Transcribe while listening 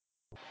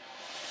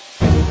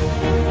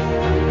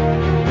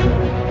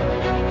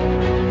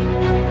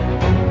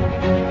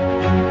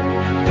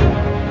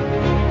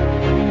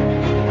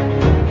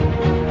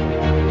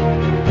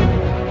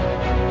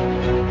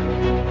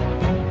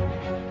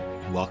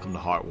Welcome to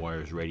Heart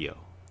Warriors Radio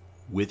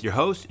with your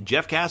host,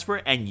 Jeff Casper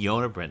and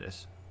Yona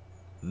Brindis,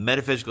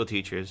 metaphysical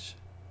teachers,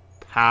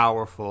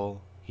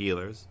 powerful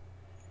healers.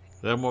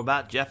 Learn more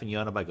about Jeff and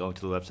Yona by going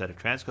to the website at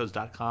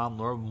transcodes.com.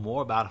 Learn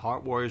more about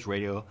Heart Warriors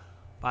Radio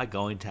by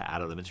going to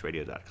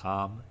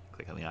outerlimitsradio.com.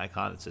 Click on the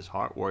icon that says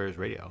Heart Warriors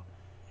Radio.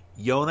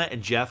 Yona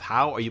and Jeff,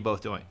 how are you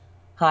both doing?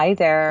 Hi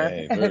there.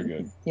 Hey, very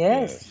good.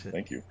 Yes.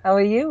 Thank you. How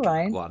are you,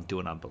 Ryan? Well, I'm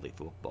doing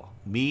unbelievable.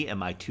 Me and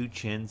my two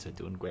chins are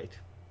doing great.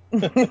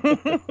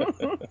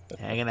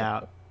 Hanging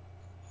out.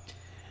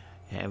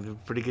 Having a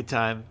pretty good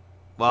time.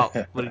 Well,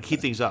 we're going to keep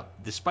things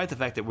up. Despite the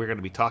fact that we're going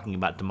to be talking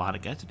about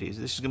demonic entities,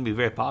 this is going to be a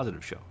very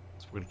positive show.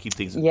 So we're going to keep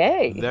things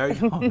Yay. very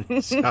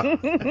going. So,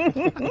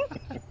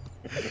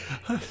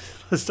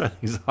 let's start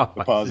things off.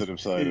 The positive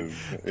side of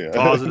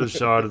positive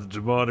side of the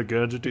demonic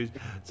entities.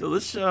 So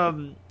let's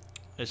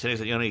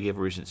Yoni gave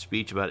a recent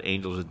speech about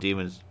angels and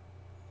demons.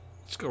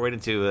 Let's go right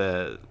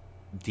into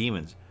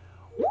demons.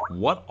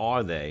 What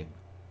are they,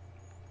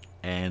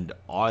 and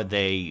are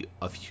they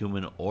of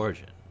human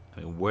origin? I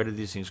mean, where do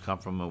these things come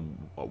from,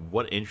 and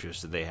what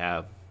interest do they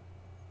have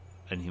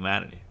in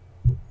humanity?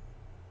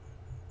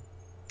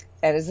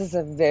 And this is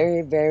a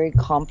very, very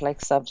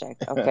complex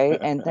subject, okay?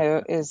 And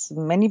there is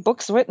many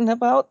books written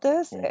about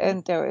this,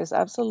 and there is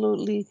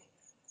absolutely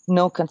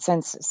no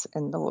consensus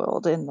in the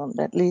world,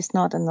 at least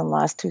not in the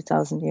last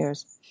 2,000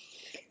 years.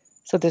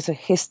 So there's a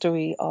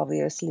history,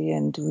 obviously,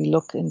 and we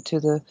look into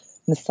the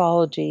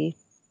mythology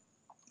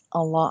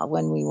a lot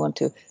when we want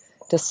to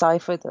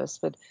decipher this.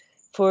 But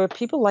for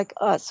people like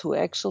us who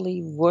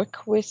actually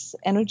work with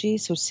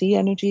energies, who see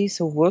energies,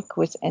 who work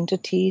with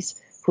entities,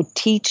 who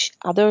teach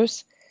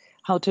others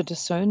how to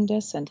discern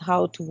this and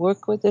how to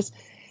work with this,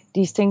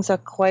 these things are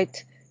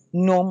quite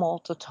normal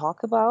to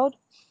talk about.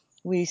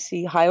 We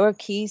see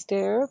hierarchies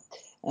there,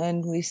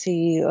 and we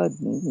see,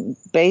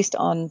 based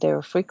on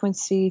their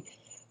frequency,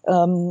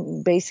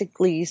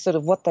 basically sort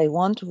of what they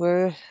want,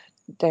 where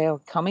they are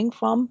coming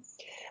from.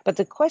 But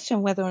the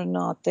question whether or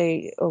not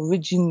they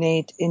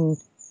originate in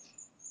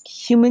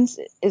humans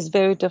is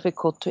very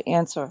difficult to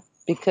answer,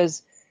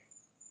 because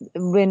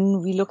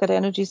when we look at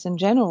energies in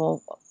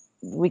general,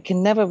 we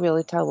can never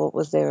really tell what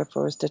was there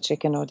first, the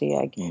chicken or the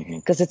egg,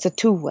 because it's a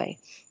two-way.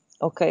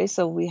 Okay,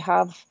 so we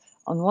have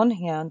on one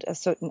hand a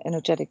certain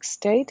energetic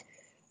state,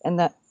 and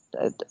that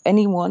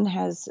anyone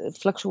has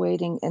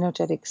fluctuating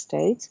energetic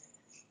states.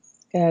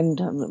 And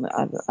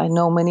I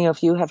know many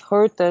of you have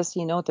heard this,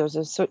 there's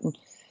a certain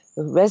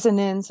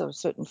resonance or a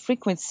certain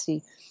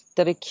frequency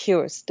that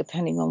occurs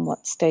depending on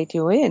what state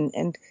you're in.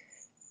 And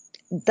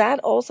that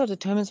also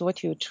determines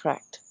what you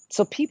attract.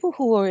 So people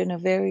who are in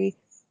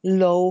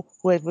who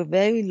have a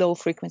very low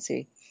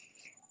frequency,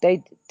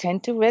 they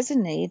tend to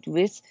resonate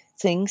with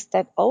things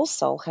that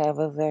also have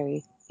a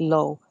very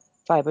low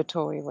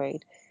vibratory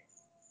rate.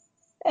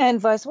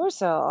 And vice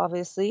versa,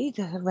 obviously,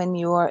 when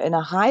you are in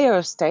a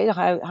higher state,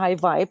 high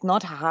vibe,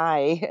 not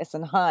high as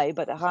in high,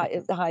 but a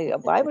high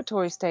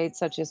vibratory state,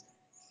 such as,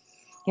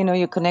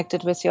 you're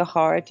connected with your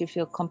heart, you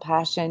feel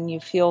compassion,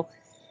 you feel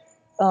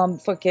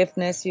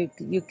forgiveness, you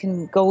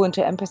can go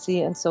into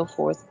empathy and so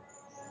forth.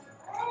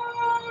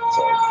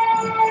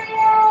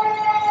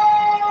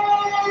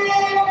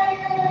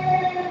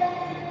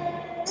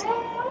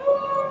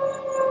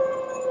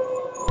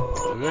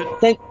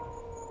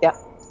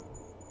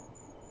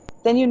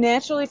 Then you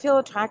naturally feel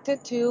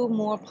attracted to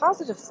more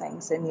positive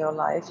things in your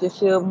life. You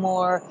feel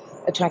more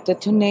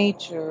attracted to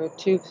nature,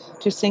 to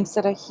things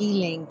that are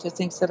healing, to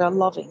things that are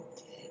loving.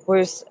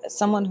 Whereas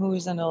someone who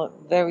is in a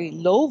very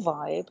low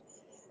vibe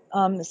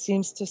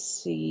seems to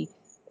see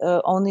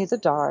only the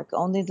dark,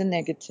 only the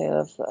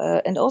negative,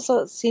 and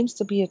also seems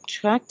to be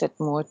attracted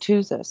more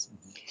to this.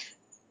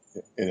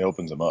 It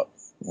opens them up.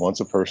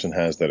 Once a person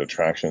has that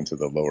attraction to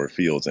the lower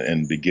fields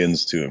and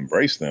begins to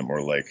embrace them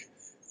or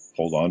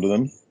hold on to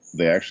them,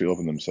 they actually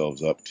open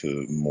themselves up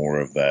to more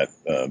of that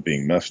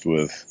being messed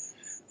with,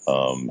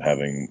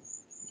 having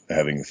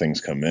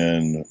things come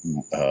in,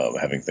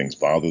 having things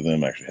bother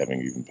them, actually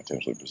having even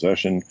potentially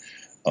possession,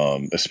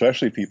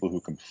 especially people who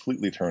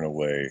completely turn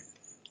away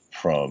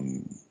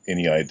from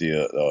any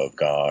idea of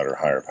God or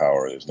higher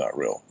power is not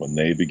real. When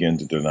they begin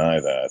to deny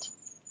that,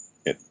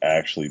 it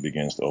actually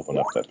begins to open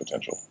up that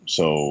potential.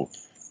 So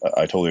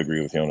I totally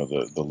agree with Yona.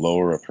 The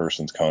lower a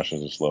person's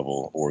consciousness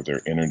level or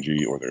their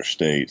energy or their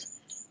state,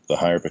 the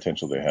higher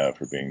potential they have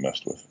for being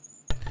messed with.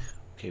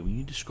 Okay, when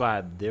you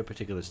describe their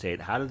particular state,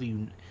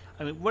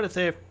 what if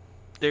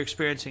they're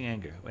experiencing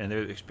anger and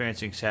they're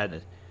experiencing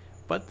sadness,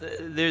 but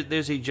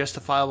there's a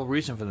justifiable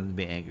reason for them to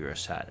be angry or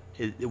sad?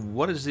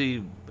 What does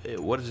it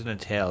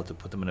entail to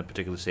put them in a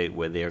particular state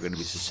where they are going to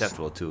be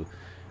susceptible to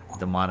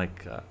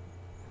demonic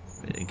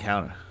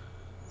encounter?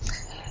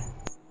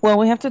 Well,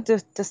 we have to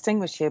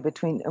distinguish here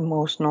between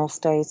emotional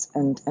states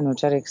and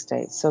energetic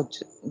states. So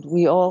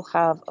we all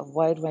have a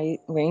wide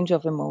range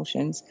of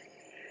emotions.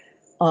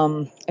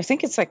 I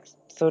think it's like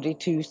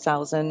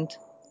 32,000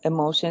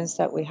 emotions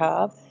that we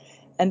have,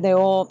 and they're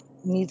all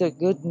neither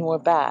good nor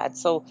bad.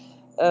 So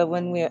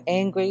when we're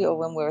angry or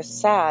when we're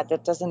sad,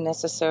 that doesn't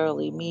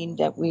necessarily mean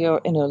that we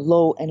are in a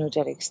low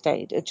energetic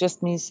state. It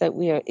just means that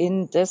we are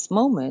in this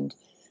moment,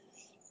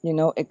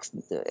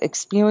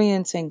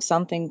 experiencing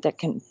something that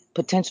can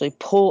potentially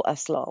pull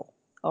us low.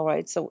 All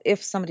right. So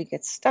if somebody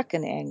gets stuck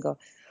in anger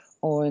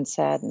or in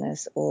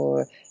sadness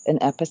or in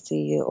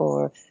apathy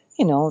or,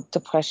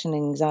 depression,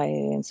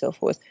 anxiety, and so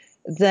forth,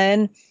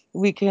 then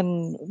we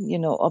can,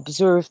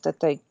 observe that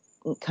they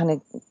kind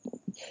of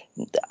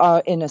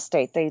are in a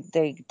state.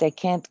 They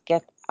can't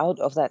get out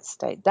of that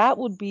state. That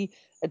would be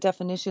a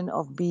definition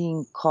of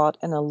being caught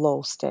in a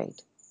low state.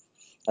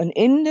 And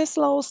in this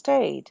low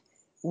state,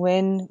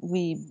 when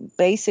we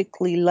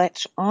basically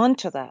latch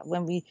onto that,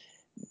 when we,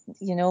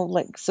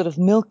 like sort of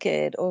milk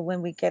it, or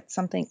when we get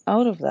something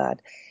out of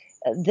that,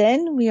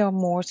 then we are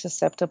more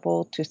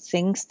susceptible to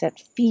things that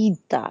feed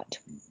that.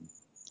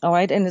 All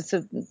right. And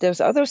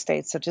there's other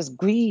states such as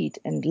greed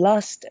and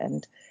lust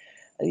and,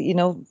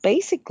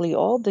 basically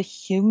all the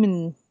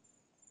human,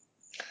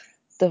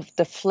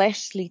 the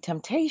fleshly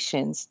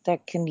temptations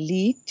that can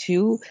lead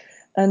to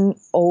an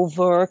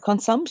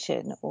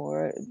overconsumption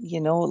or,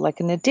 like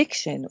an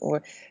addiction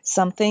or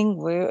something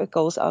where it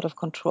goes out of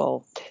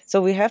control. So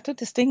we have to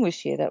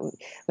distinguish here that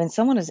when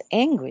someone is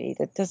angry,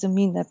 that doesn't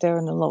mean that they're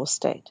in a low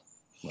state.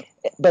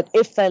 But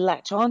if they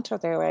latch onto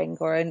their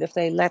anger and if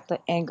they let the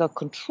anger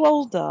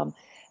control them,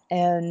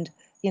 and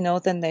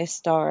then they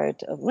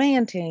start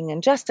ranting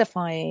and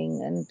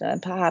justifying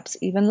and perhaps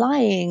even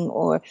lying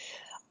or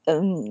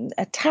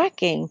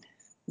attacking,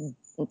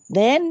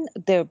 then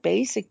they're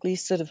basically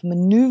sort of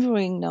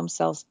maneuvering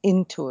themselves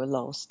into a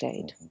low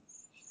state.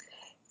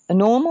 A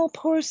normal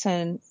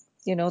person,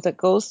 that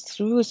goes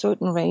through a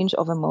certain range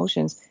of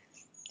emotions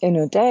in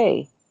a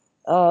day,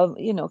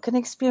 can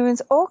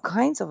experience all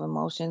kinds of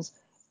emotions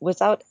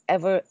without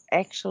ever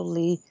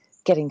actually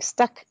getting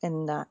stuck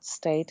in that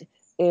state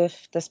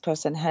if this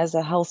person has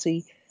a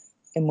healthy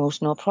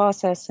emotional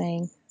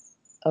processing,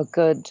 a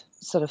good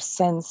sort of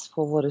sense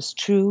for what is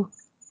true.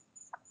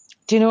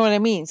 Do you know what I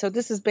mean? So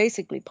this is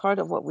basically part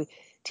of what we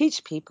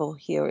teach people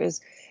here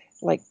is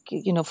like,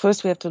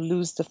 first we have to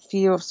lose the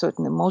fear of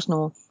certain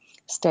emotional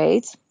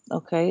states,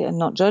 okay, and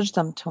not judge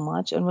them too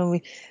much. And when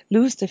we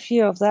lose the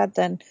fear of that,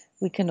 then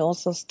we can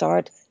also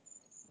start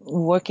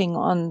working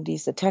on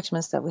these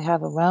attachments that we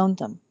have around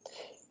them.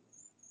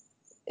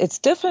 It's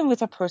different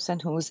with a person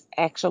who's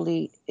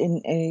actually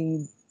in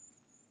a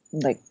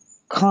like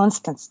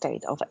constant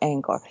state of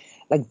anger,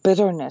 like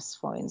bitterness,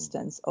 for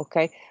instance,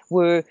 okay,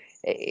 where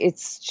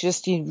it's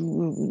just you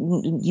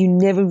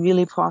never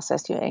really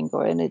process your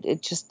anger, and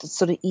it just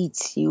sort of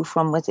eats you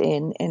from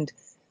within,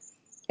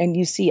 and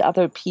you see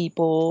other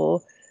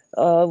people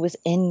with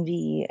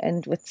envy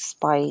and with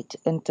spite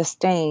and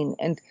disdain,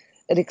 and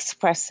it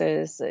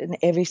expresses in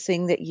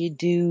everything that you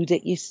do,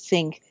 that you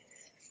think,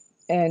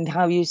 and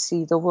how you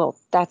see the world.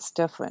 That's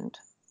different.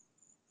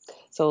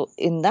 So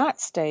in that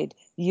state,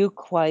 your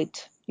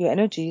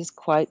energy is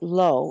quite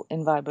low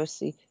in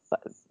vibrancy,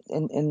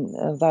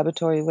 in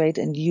vibratory rate,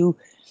 and you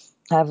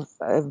have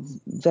a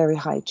very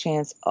high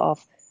chance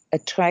of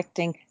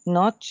attracting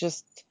not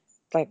just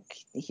like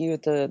here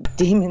the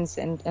demons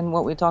and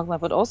what we talk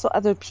about, but also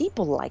other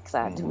people like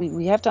that.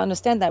 We have to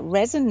understand that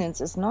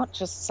resonance is not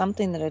just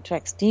something that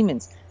attracts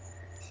demons.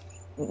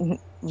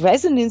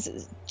 Resonance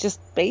just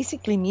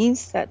basically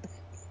means that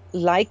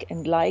like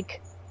and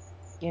like,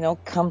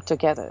 come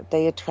together.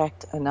 They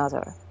attract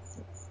another.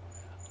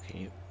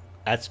 Okay.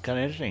 That's kind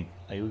of interesting.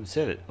 Like you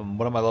said it.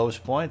 One of my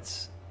lowest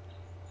points,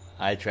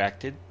 I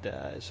attracted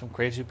some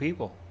crazy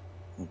people.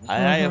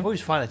 I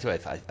always find that too.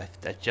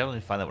 I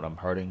generally find that when I'm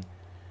hurting,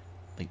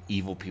 like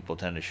evil people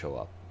tend to show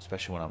up,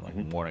 especially when I'm like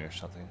mourning or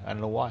something. I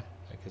don't know why.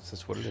 I guess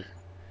that's what it is.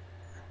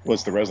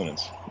 What's the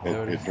resonance?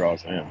 There it It is.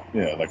 draws in.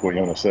 Yeah, like what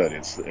Yona said.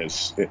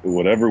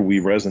 Whatever we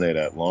resonate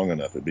at long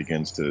enough, it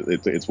begins to.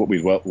 It's what we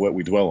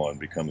dwell on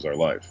becomes our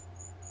life.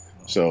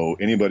 So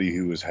anybody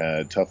who has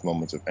had tough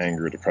moments of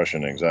anger,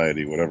 depression,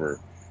 anxiety, whatever,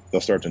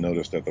 they'll start to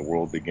notice that the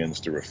world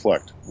begins to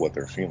reflect what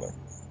they're feeling.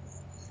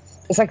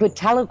 It's like we're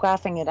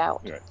telegraphing it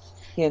out. Right.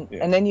 Yeah.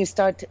 And then you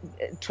start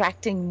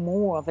attracting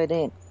more of it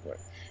in. Right.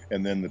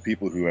 And then the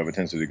people who have a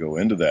tendency to go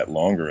into that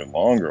longer and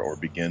longer, or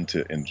begin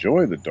to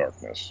enjoy the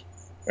darkness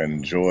and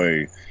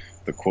enjoy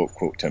the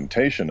quote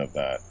temptation of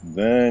that,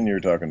 then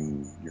you're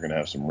going to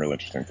have some real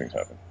interesting things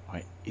happen. All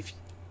right. If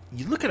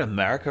you look at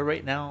America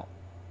right now,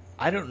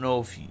 I don't know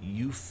if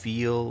you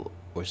feel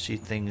or see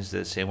things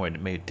the same way,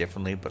 maybe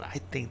differently, but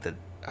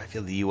I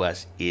feel the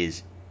U.S.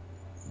 is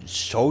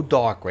so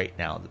dark right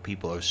now. The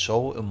people are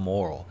so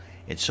immoral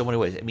in so many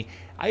ways. I mean,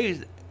 I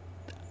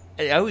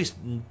always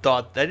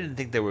thought I didn't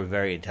think they were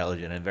very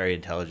intelligent and very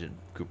intelligent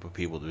group of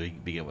people to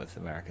begin with,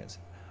 Americans.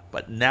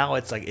 But now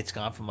it's like it's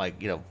gone from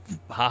like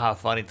haha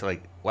funny to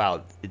like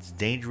wow, it's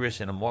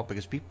dangerous and immoral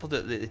because people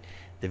the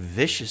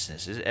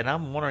viciousness is, and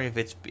I'm wondering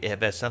if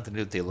that's something to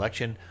do with the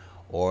election,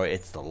 or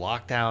it's the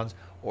lockdowns,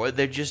 or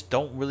they just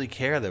don't really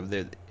care.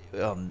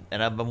 and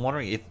I've been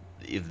wondering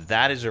if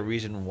that is a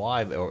reason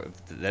why, or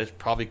if that is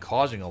probably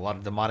causing a lot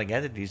of demonic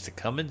entities to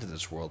come into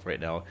this world right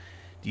now.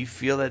 Do you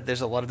feel that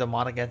there's a lot of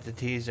demonic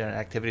entities and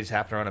activities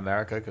happening around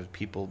America because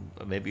people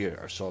maybe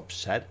are so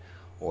upset,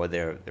 or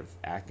they're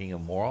acting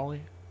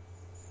immorally?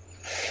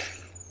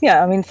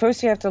 Yeah, I mean,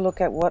 first you have to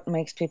look at what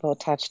makes people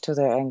attached to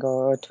their anger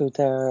or to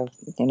their,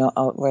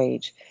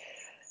 outrage.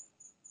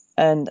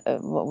 And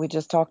what we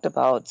just talked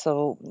about.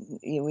 So,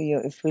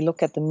 if we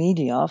look at the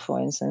media, for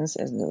instance,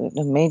 as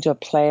the major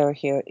player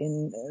here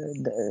in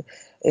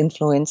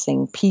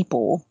influencing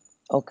people,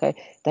 okay,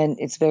 then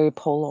it's very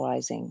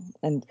polarizing.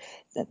 And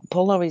that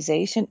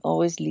polarization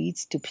always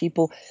leads to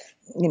people,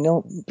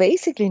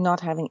 basically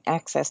not having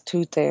access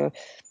to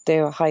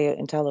their higher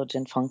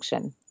intelligent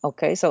function.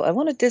 Okay, so I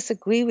want to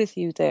disagree with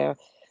you there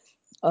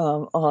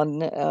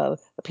on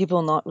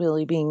people not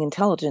really being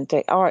intelligent.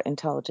 They are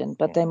intelligent,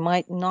 but they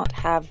might not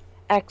have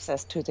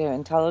access to their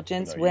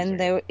intelligence when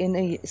they're in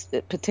a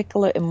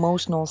particular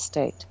emotional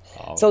state.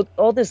 So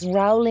all this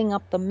riling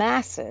up the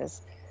masses,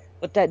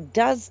 what that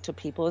does to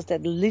people is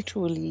that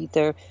literally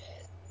their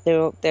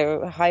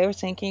higher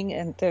thinking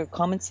and their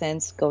common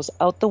sense goes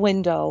out the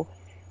window,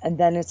 and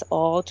then it's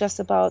all just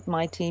about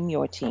my team,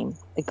 your team.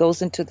 It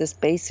goes into this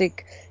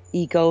basic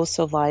ego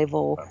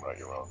survival,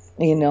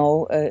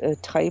 a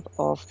type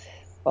of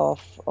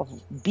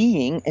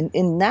being, and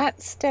in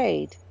that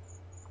state,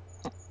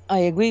 I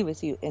agree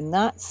with you. In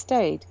that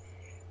state,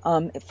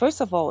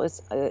 first of all,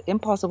 it's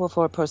impossible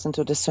for a person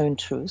to discern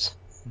truth.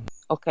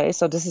 Okay,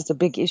 so this is the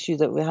big issue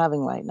that we're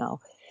having right now.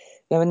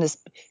 We're having this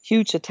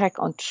huge attack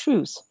on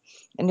truth,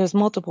 and there's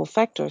multiple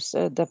factors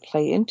that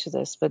play into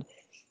this. But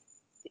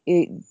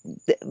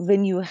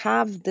when you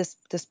have this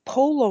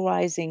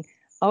polarizing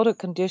outer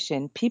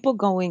condition, people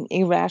going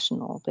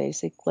irrational,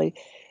 basically,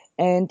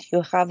 and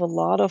you have a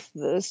lot of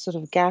sort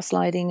of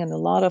gaslighting and a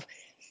lot of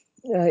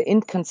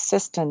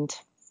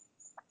inconsistent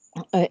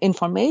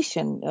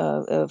information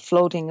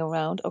floating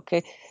around,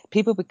 okay,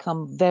 people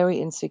become very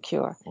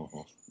insecure.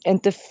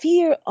 And the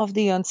fear of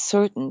the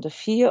uncertain, the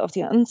fear of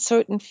the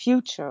uncertain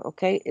future,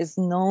 okay, is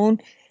known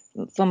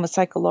from a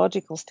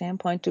psychological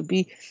standpoint to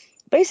be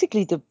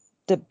basically the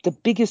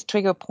biggest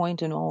trigger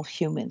point in all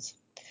humans.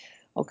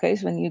 Okay,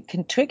 so when you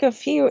can trigger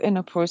fear in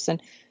a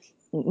person,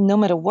 no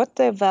matter what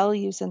their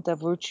values and their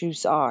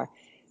virtues are,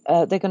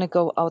 they're going to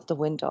go out the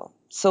window.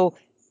 So,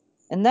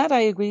 and that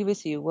I agree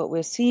with you. What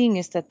we're seeing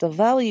is that the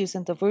values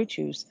and the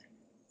virtues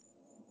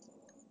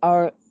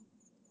are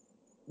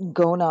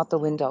going out the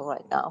window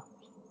right now.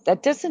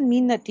 That doesn't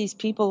mean that these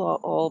people are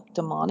all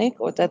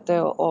demonic or that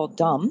they're all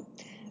dumb.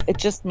 It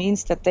just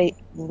means that they,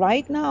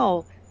 right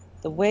now,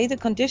 the way the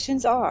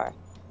conditions are,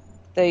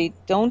 they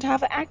don't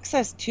have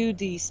access to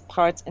these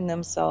parts in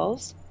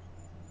themselves.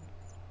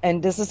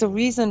 And this is a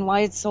reason why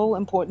it's so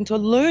important to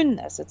learn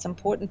this. It's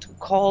important to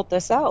call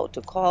this out,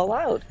 to call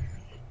out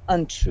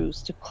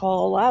untruths, to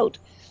call out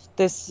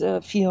this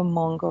fear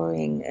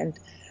mongering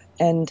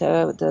and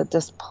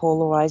this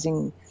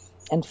polarizing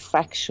and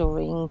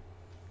fracturing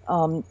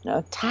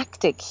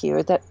tactic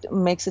here that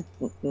makes it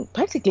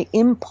practically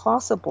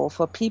impossible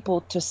for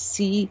people to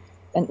see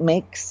and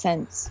make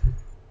sense.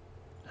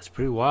 That's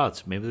pretty wild.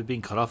 So maybe they're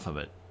being cut off from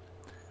it.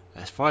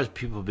 As far as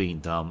people being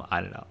dumb,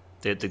 I don't know.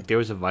 There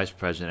was a vice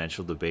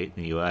presidential debate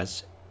in the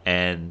U.S.,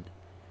 and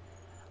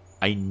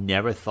I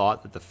never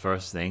thought that the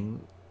first thing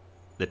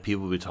that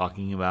people would be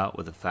talking about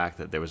was the fact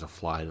that there was a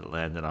fly that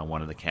landed on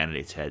one of the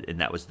candidates' head,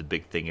 and that was the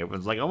big thing.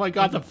 Everyone's like, "Oh my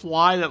God, the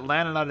fly that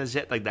landed on his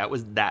head!" Like that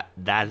was that.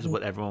 That is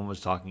what everyone was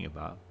talking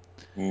about.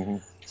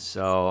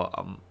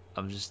 So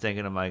I'm just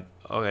thinking, I'm like,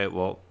 okay,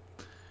 well,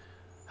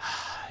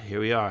 here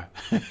we are.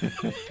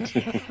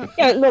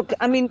 Yeah, look,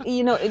 I mean,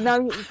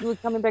 now we're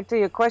coming back to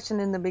your question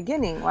in the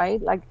beginning, right?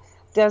 Like,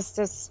 does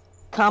this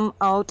come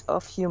out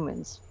of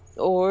humans?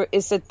 Or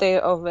is it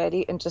there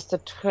already and just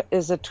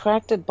is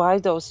attracted by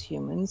those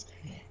humans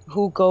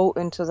who go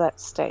into that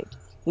state?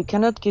 We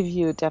cannot give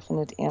you a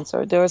definite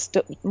answer. There are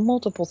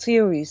multiple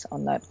theories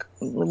on that.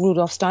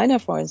 Rudolf Steiner,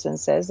 for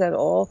instance, says that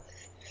all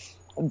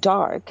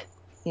dark,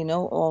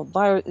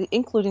 all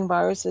including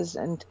viruses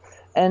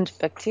and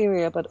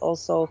bacteria, but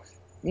also,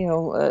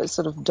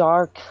 sort of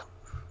dark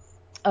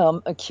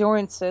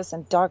occurrences,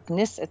 and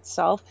darkness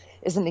itself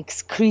is an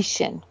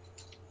excretion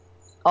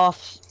of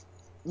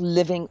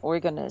living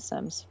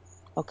organisms.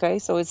 Okay,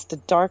 so it's the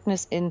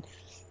darkness in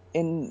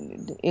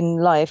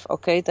life,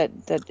 okay,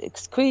 that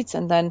excretes,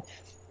 and then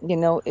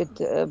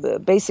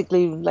it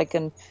basically like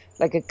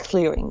a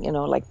clearing,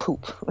 like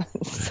poop,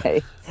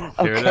 say.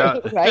 Clear it Okay,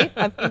 out. right?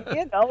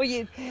 I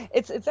mean,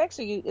 it's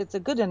actually it's a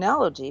good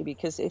analogy,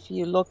 because if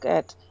you look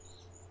at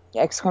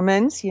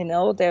excrements,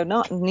 they're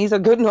not neither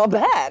good nor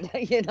bad.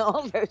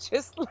 They're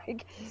just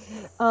like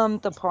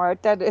the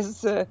part that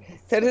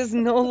is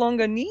no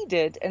longer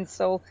needed, and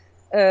so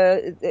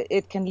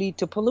it can lead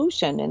to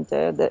pollution. And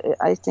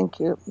I think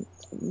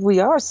we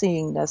are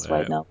seeing this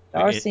right now.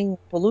 We are seeing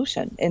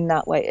pollution in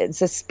that way.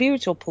 It's a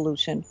spiritual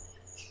pollution,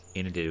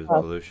 Inundated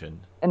with pollution.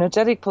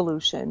 energetic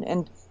pollution,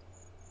 and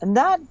And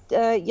that,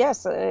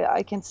 yes,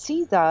 I can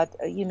see that,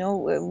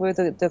 where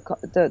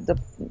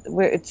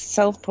where it's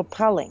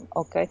self-propelling,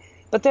 okay?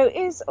 But there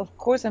is, of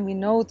course, and we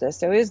know this,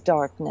 there is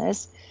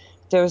darkness.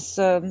 There's,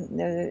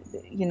 kind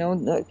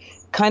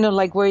of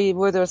like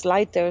where there's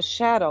light, there's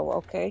shadow,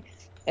 okay?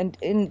 And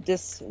in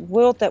this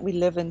world that we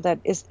live in, that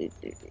is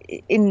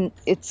in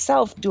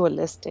itself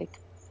dualistic.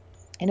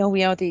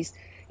 We are these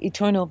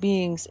eternal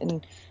beings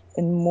in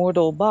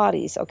mortal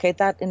bodies, okay?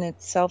 That in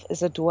itself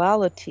is a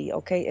duality,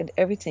 okay? And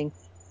everything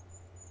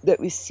that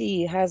we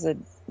see has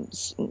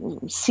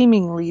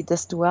seemingly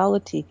this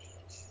duality.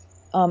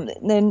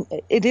 Then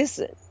it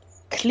is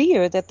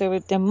clear that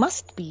there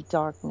must be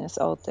darkness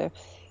out there,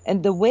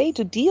 and the way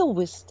to deal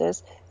with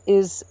this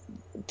is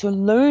to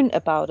learn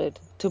about it,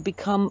 to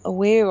become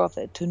aware of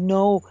it, to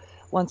know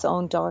one's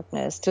own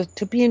darkness,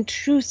 to be in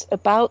truth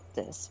about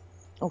this.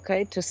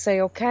 Okay, to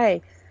say,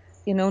 okay,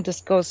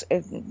 this goes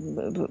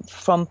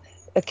from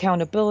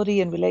accountability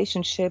and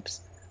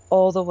relationships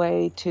all the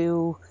way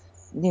to,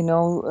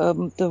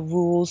 the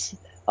rules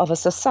of a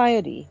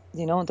society,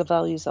 the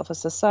values of a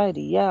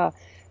society. Yeah.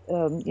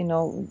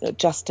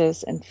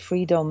 Justice and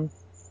freedom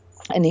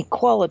and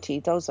equality.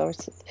 Those are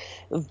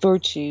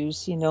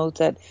virtues,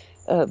 that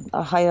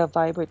a higher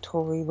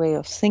vibratory way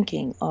of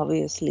thinking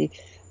obviously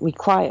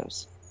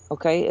requires.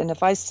 Okay. And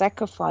if I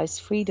sacrifice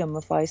freedom,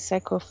 if I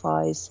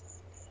sacrifice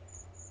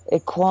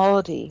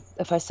equality,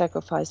 if I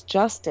sacrifice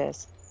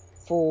justice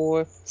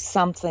for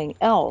something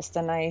else,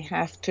 then I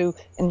have to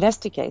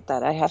investigate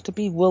that. I have to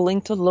be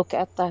willing to look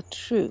at that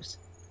truth.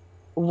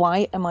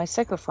 Why am I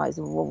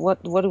sacrificing?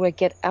 What do I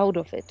get out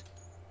of it?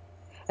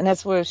 And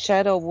that's where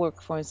shadow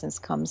work, for instance,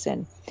 comes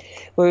in,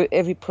 where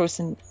every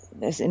person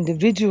as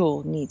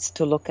individual needs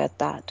to look at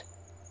that.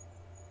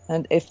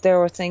 And if there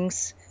are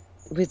things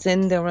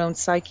within their own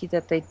psyche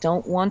that they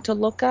don't want to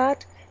look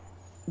at,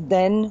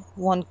 then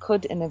one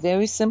could, in a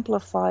very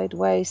simplified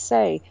way,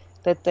 say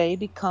that they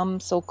become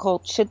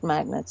so-called shit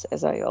magnets,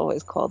 as I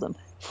always call them,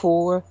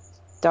 for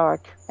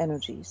dark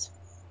energies.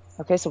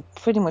 Okay, so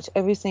pretty much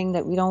everything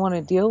that we don't want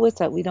to deal with,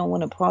 that we don't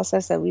want to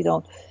process, that we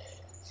don't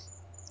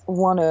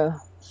want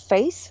to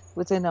face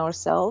within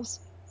ourselves,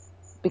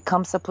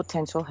 becomes a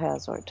potential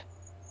hazard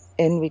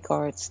in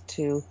regards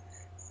to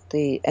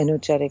the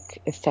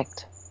energetic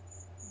effect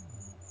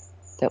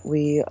that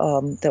we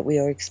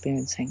are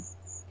experiencing.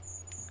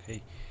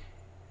 Okay.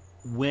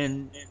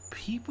 When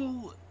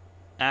people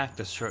act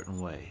a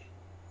certain way,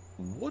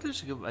 what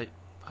is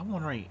I'm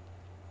wondering.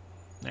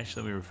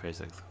 Actually, let me rephrase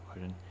that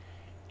question.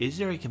 Is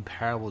there a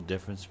comparable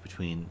difference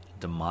between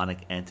demonic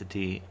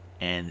entity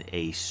and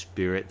a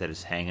spirit that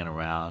is hanging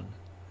around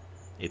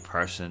a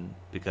person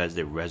because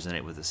they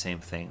resonate with the same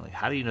thing? Like,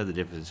 how do you know the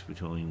difference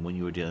between when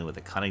you were dealing with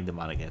a cunning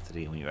demonic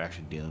entity and when you're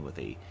actually dealing with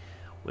a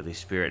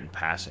spirit in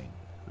passing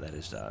that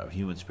is a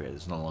human spirit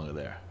that's no longer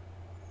there?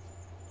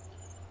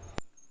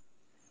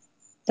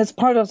 That's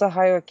part of the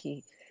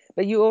hierarchy.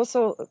 But you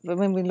also,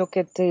 when we look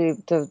at the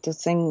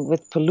thing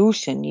with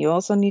pollution, you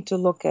also need to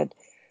look at,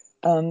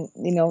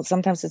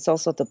 sometimes it's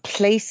also the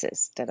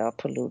places that are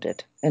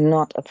polluted and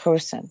not a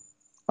person.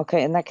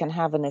 Okay, and that can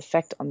have an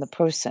effect on the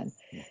person.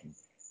 Mm-hmm.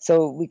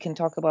 So we can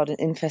talk about an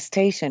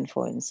infestation,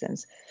 for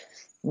instance.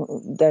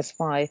 That's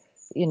why,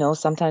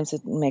 sometimes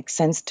it makes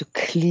sense to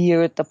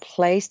clear the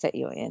place that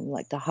you're in,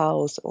 like the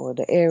house or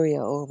the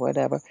area or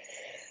whatever,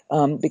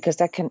 because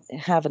that can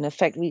have an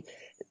effect.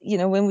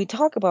 When we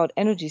talk about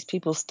energies,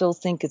 people still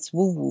think it's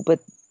woo-woo, but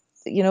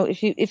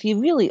if you're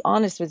really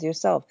honest with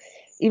yourself,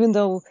 even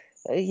though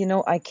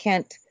I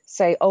can't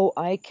say, oh,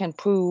 I can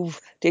prove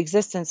the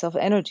existence of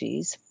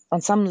energies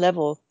on some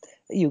level,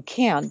 you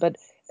can, but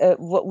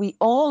what we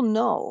all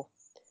know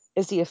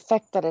is the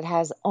effect that it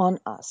has on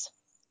us.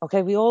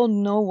 Okay, we all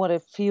know what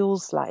it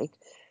feels like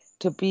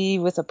to be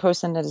with a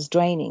person that is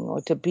draining,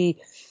 or to be,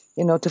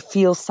 to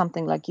feel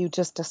something like you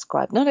just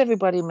described. Not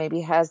everybody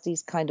maybe has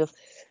these kind of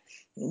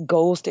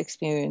ghost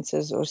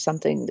experiences or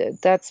something.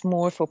 That's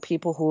more for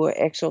people who are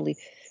actually,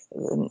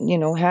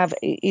 have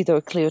either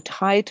a clear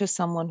tie to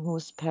someone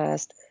who's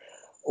passed,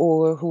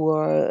 or who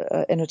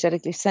are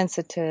energetically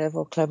sensitive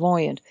or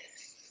clairvoyant.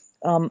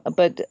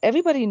 But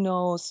everybody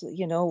knows,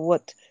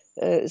 what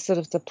sort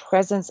of the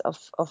presence of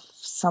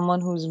someone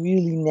who's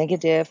really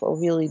negative or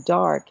really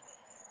dark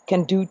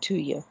can do to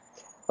you.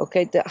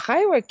 Okay, the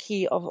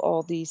hierarchy of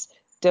all these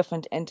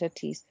different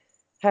entities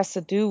has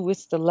to do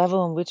with the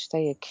level in which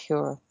they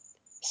occur.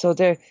 So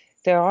there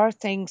are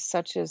things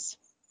such as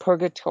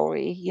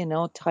purgatory,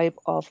 type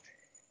of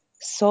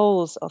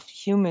souls of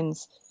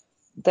humans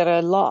that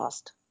are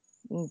lost,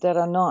 that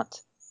are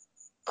not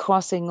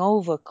crossing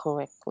over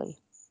correctly.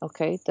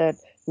 Okay, that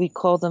we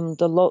call them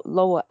the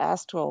lower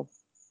astral.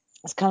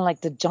 It's kind of like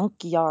the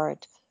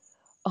junkyard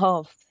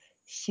of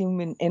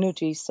human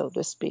energy, so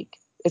to speak.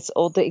 It's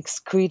all the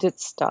excreted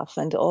stuff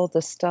and all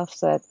the stuff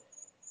that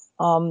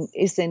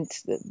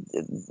isn't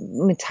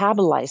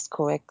metabolized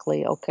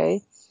correctly.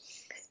 Okay,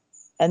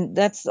 and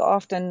that's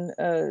often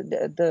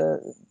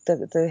the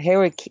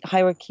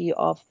hierarchy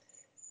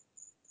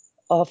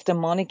of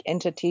demonic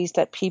entities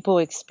that people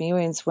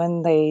experience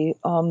when they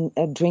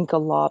drink a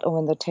lot, or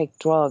when they take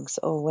drugs,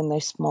 or when they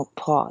smoke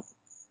pot.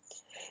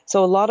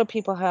 So a lot of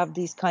people have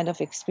these kind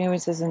of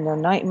experiences in their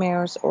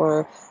nightmares,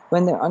 or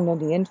when they're under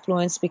the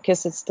influence,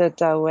 because it's the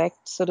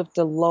direct sort of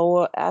the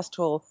lower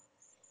astral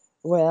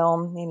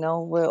realm,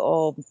 where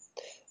all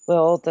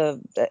the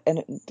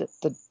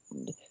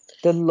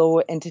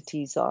lower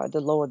entities are,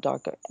 the lower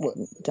darker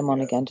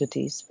demonic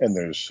entities. And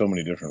there's so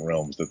many different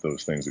realms that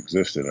those things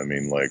exist in. I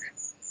mean, like,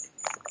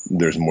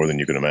 there's more than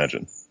you can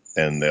imagine,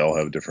 and they all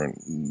have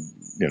different,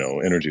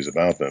 energies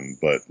about them.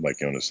 But like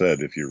Yona said,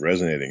 if you're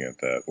resonating at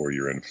that, or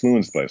you're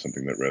influenced by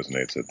something that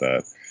resonates at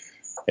that,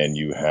 and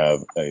you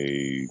have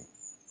a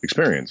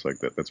experience like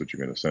that, that's what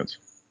you're going to sense.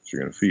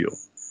 You're going to feel.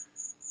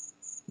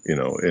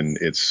 And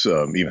it's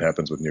even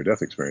happens with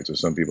near-death experiences.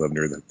 Some people have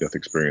near-death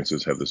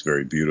experiences, have this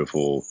very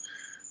beautiful,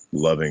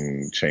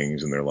 loving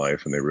change in their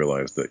life, and they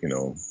realize that,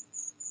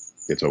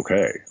 it's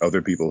okay.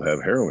 Other people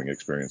have harrowing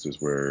experiences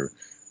where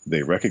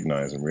they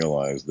recognize and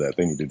realize that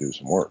they need to do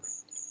some work.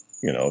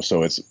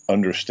 So it's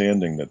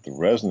understanding that the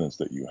resonance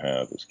that you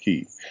have is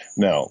key.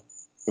 Now,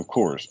 of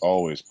course,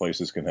 always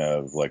places can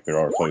have, like, there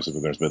are places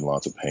where there's been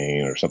lots of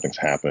pain, or something's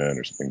happened,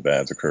 or something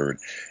bad's occurred,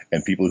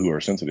 and people who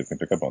are sensitive can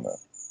pick up on that.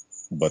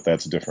 But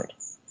that's different.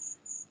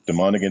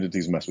 Demonic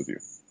entities mess with you.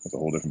 It's a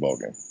whole different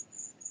ballgame.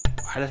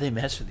 How do they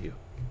mess with you?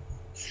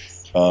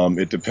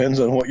 It depends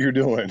on what you're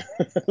doing.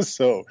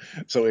 so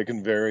it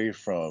can vary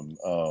from,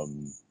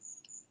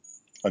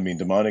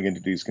 demonic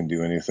entities can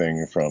do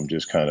anything from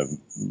just kind of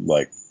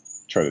like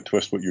try to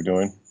twist what you're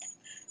doing.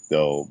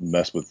 They'll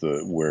mess with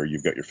where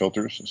you've got your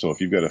filters. So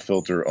if you've got a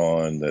filter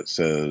on that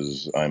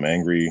says I'm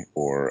angry,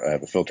 or I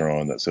have a filter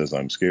on that says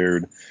I'm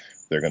scared,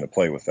 they're going to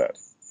play with that.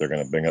 They're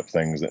going to bring up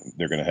things that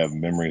they're going to have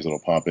memories that'll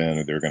pop in,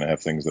 or they're going to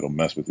have things that'll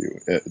mess with you.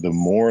 The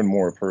more and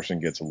more a person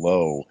gets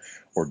low,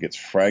 or gets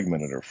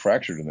fragmented or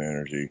fractured in their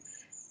energy,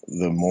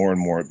 the more and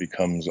more it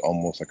becomes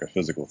almost like a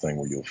physical thing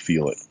where you'll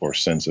feel it, or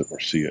sense it, or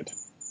see it.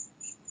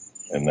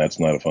 And that's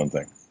not a fun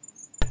thing.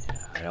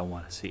 I don't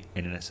want to see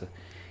internet stuff.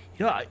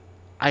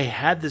 I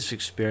had this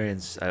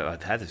experience.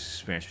 I've had this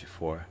experience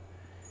before,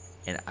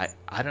 and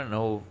I don't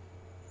know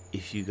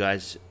if you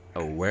guys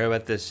are aware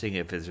about this thing,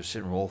 if there's a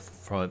certain role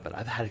from it, but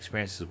I've had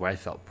experiences where I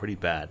felt pretty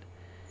bad,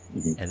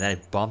 and then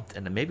I bumped,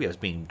 and then maybe I was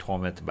being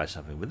tormented by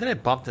something, but then I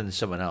bumped into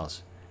someone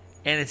else,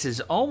 and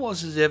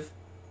almost as if,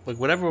 like,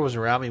 whatever was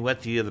around me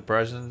went to the other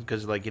person,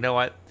 because, like, you know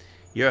what,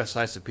 you're a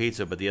slice of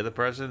pizza, but the other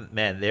person,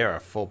 man, they're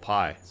a full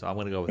pie, so I'm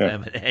gonna go with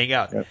them and hang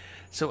out. Yeah.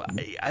 So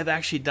I've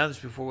actually done this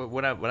before.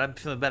 When I'm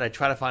feeling bad, I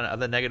try to find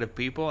other negative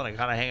people, and I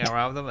kind of hang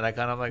around with them, and I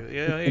kind of like,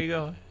 yeah, here you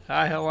go,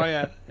 hi, how are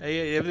you?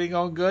 Hey, everything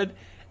going good?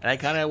 And I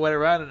kind of went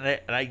around,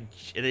 and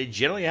it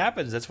generally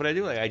happens. That's what I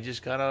do. Like, I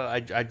just kind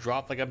of I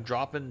drop, like I'm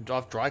dropping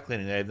off dry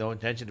cleaning. I have no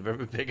intention of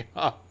ever picking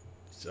up.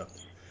 So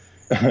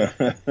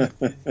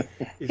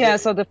Yeah,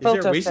 so the is there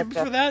a filters that reason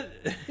for that?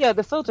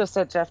 the filters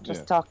that Jeff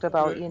just talked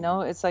about,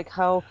 it's like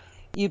how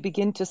you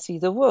begin to see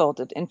the world.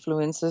 It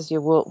influences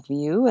your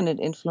worldview, and it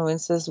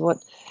influences what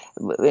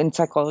in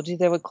psychology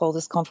they would call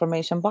this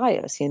confirmation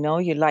bias. You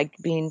like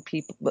being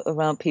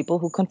around people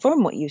who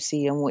confirm what you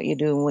see, and what you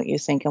do, and what you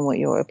think, and what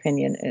your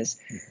opinion is.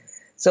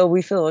 So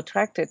we feel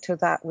attracted to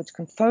that which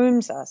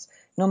confirms us,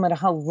 no matter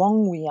how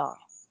wrong we are.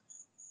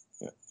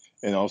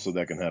 And also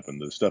that can happen.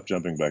 The stuff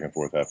jumping back and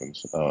forth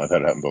happens. I've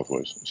had it happen both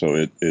ways.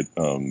 So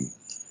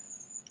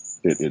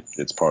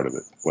it's part of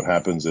it. What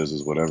happens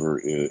is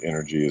whatever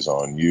energy is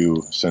on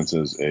you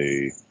senses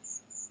a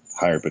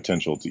higher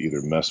potential to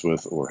either mess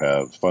with or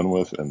have fun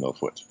with, and they'll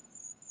switch.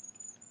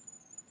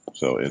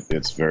 So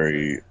it's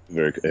very,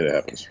 very, it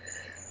happens.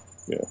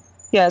 Yeah.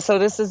 Yeah, so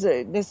this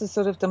is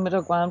sort of the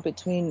middle ground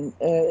between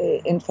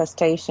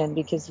infestation,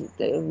 because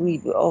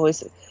we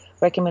always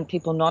recommend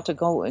people not to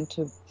go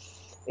into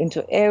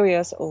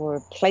areas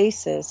or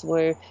places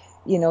where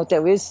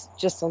there is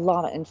just a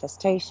lot of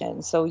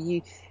infestation. So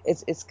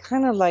it's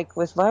kind of like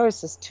with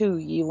viruses too.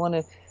 You want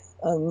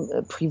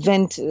to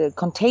prevent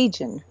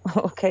contagion.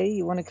 Okay,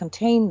 you want to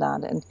contain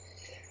that, and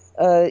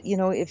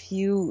if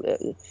you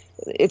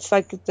it's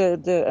like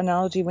the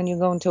analogy when you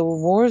go into a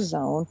war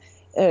zone.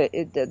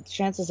 The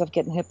chances of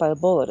getting hit by a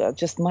bullet are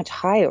just much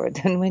higher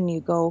than when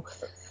you go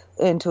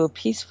into a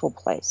peaceful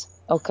place.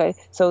 Okay,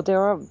 so there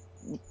are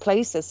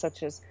places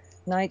such as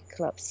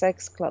nightclubs,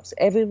 sex clubs,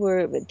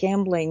 everywhere,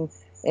 gambling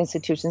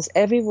institutions,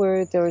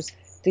 everywhere there's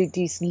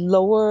these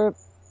lower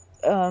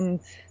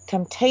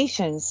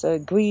temptations,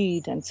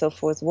 greed, and so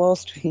forth. Wall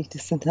Street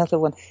is another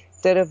one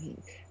that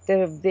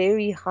are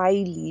very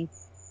highly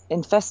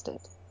infested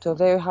to a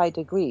very high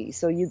degree.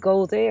 So you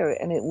go there,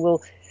 and it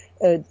will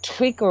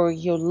trigger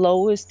your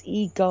lowest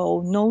ego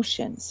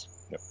notions,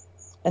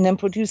 and then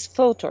produce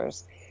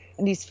filters,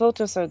 and these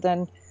filters are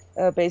then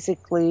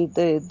basically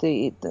this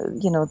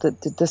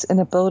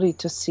inability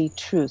to see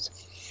truth.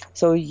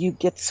 So you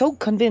get so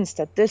convinced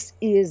that this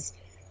is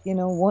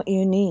what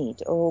you need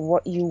or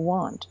what you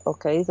want,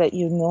 okay, that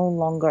you're no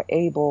longer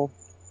able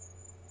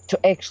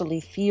to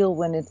actually feel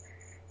when it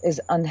is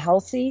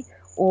unhealthy,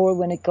 or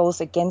when it goes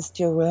against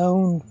your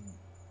own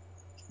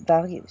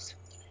values.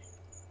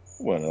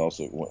 Well, and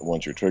also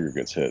once your trigger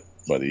gets hit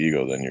by the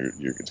ego, then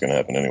it's going to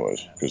happen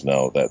anyways, because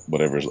now that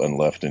whatever's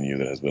unleft in you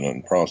that has been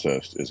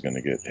unprocessed is going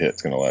to get hit.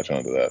 It's going to latch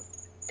onto that.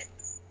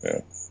 Yeah.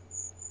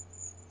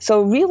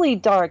 So really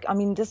dark. I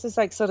mean, this is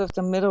like sort of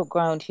the middle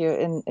ground here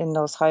in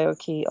those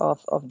hierarchy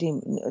of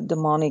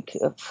demonic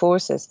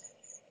forces.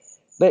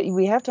 But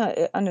we have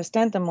to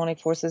understand demonic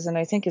forces, and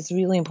I think it's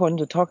really important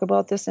to talk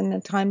about this in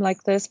a time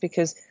like this,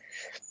 because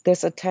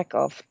this attack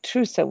of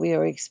truth that we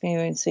are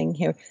experiencing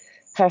here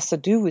has to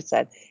do with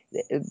that.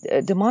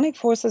 Demonic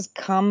forces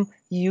come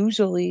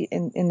usually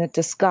in a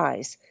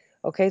disguise,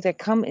 okay? They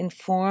come in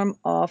form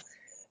of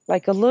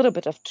like a little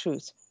bit of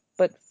truth,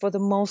 but for the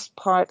most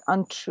part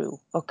untrue,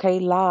 okay?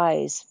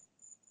 Lies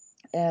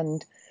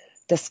and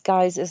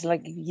disguise is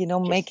like,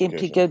 making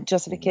people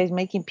justification,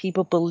 making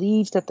people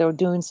believe that they're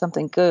doing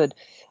something good.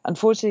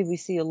 Unfortunately, we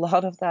see a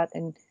lot of that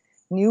in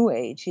New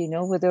Age,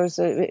 where there's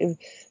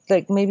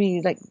like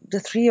maybe like the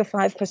 3 or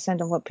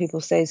 5% of what people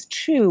say is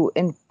true,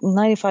 and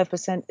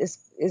 95%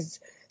 is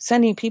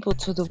sending people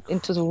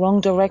into the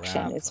wrong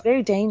direction. It's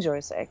very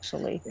dangerous,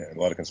 actually. Yeah, a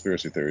lot of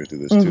conspiracy theories do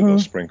this too. They'll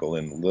sprinkle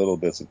in little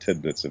bits of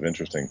tidbits of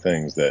interesting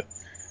things that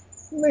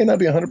may not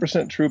be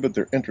 100% true, but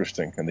they're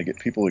interesting, and they get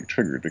people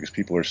triggered because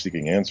people are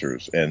seeking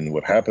answers. And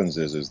what happens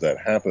is that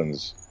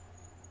happens,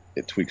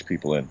 it tweaks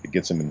people in, it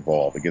gets them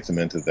involved, it gets them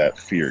into that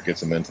fear, it gets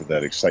them into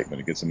that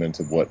excitement, it gets them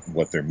into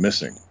what they're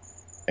missing,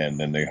 and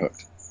then they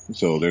hooked.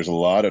 So there's a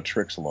lot of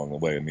tricks along the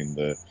way. I mean,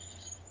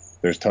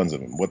 there's tons of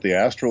them. What the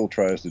astral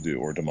tries to do,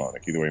 or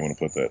demonic, either way you want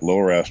to put that,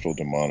 lower astral,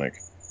 demonic,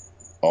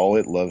 all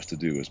it loves to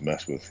do is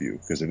mess with you.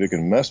 Because if it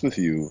can mess with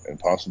you and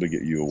possibly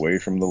get you away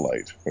from the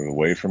light, or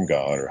away from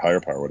God, or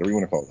higher power, whatever you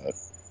want to call that,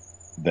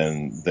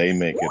 then they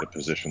make it a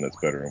position that's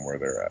better than where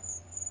they're at.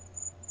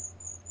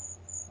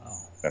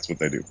 Oh, That's what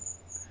they do.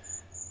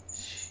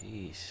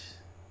 jeez.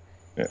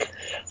 Yeah.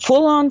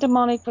 Full-on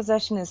demonic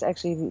possession is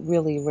actually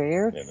really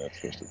rare. Yeah, that's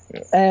twisted.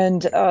 Yeah.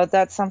 And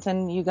that's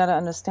something you got to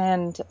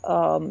understand,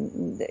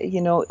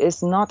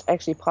 is not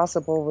actually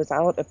possible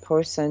without a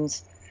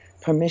person's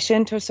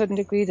permission to a certain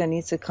degree. There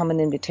needs to come an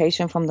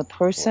invitation from the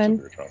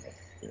person.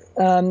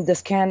 Yeah.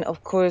 This can,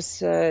 of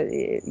course,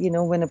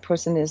 when a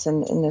person is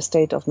in a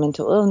state of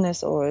mental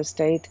illness, or a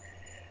state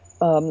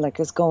like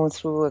is going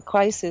through a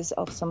crisis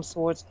of some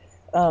sort,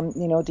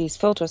 these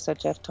filters that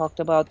Jeff talked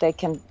about, they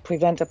can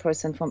prevent a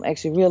person from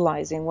actually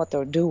realizing what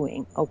they're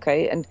doing.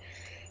 Okay. And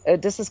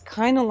this is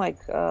kind of like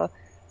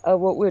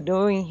what we're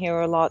doing here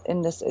a lot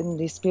in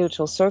these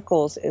spiritual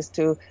circles, is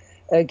to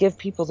give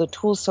people the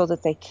tools so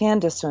that they can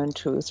discern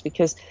truth.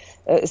 Because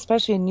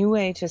especially in New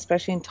Age,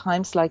 especially in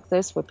times like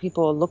this, where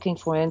people are looking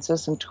for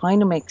answers and trying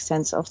to make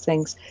sense of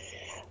things,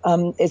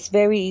 it's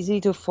very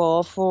easy to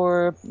fall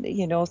for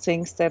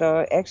things that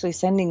are actually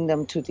sending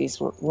them to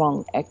these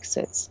wrong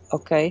exits.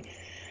 Okay,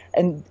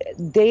 and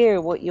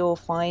there, what you'll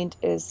find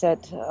is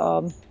that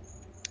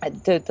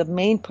the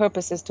main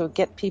purpose is to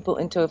get people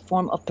into a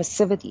form of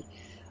passivity.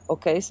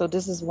 Okay, so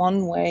this is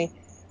one way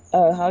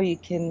how you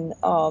can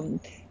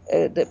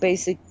the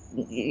basic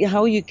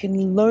how you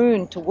can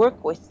learn to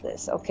work with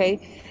this. Okay,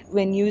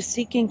 when you're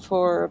seeking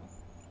for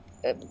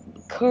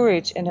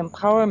courage and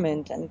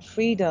empowerment and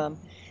freedom,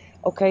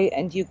 okay,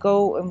 and you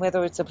go, and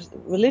whether it's a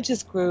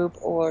religious group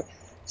or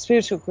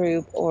spiritual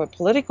group or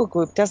political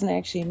group, doesn't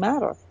actually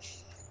matter.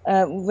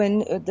 When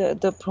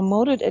the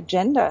promoted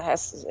agenda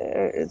has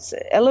its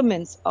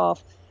elements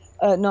of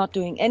not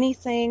doing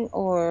anything,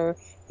 or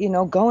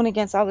going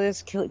against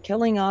others,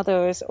 killing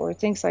others, or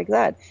things like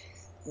that,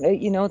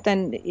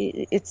 then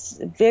it's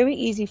very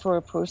easy for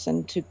a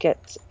person to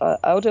get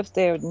out of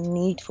their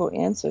need for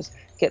answers,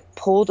 get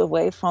pulled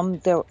away from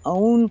their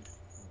own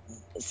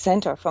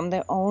center, from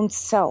their own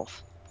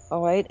self,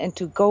 all right, and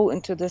to go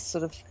into this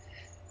sort of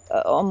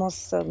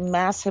almost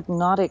mass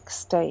hypnotic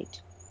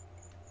state.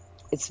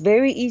 It's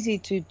very easy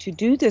to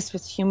do this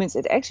with humans.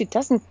 It actually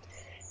doesn't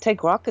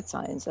take rocket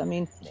science. I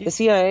mean, the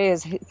CIA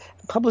has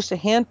published a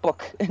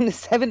handbook in the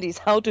 70s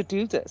how to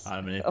do this. How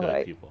to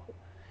manipulate people.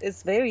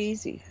 It's very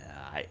easy.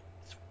 Yeah,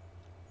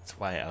 that's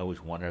why I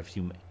always wonder if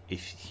I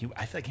feel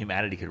like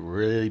humanity could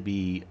really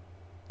be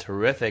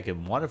terrific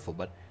and wonderful,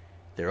 but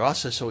they're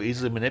also so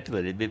easily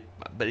manipulated.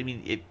 But I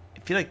mean,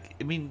 I feel like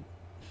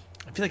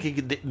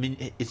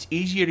it's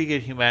easier to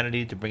get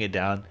humanity to bring it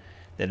down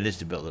than it is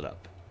to build it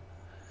up.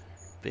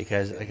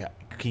 Because like,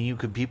 can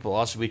people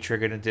also be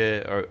triggered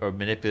into or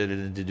manipulated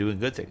into doing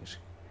good things?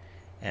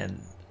 And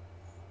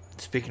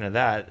speaking of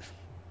that,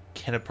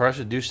 can a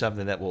person do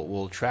something that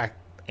will attract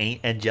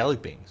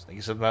angelic beings?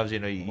 Like sometimes you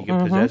get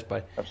possessed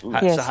by.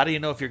 Absolutely. Yes. So how do you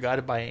know if you're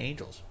guided by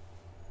angels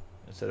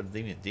instead of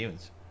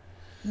demons?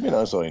 Not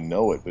necessarily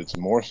know it, but it's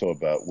more so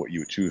about what you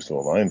would choose to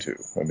align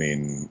to. I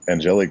mean,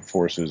 angelic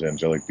forces,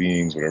 angelic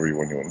beings, whatever you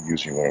want to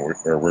use,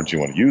 or words you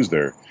want to use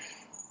there.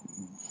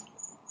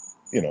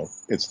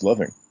 It's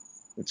loving,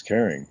 it's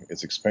caring,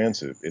 it's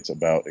expansive, it's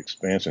about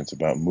expansion, it's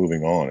about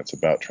moving on, it's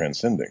about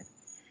transcending.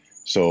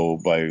 So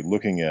by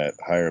looking at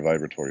higher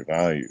vibratory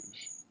values,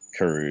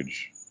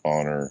 courage,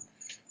 honor,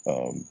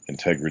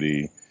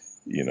 integrity,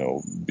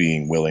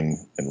 being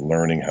willing and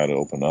learning how to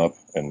open up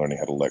and learning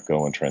how to let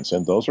go and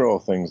transcend. Those are all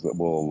things that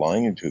will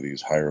align you to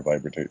these higher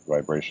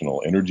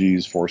vibrational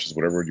energies, forces,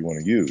 whatever you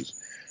want to use.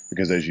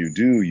 Because as you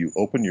do, you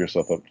open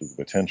yourself up to the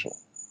potential,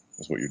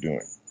 is what you're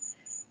doing.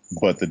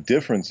 But the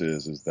difference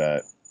is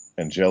that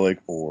angelic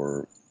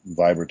or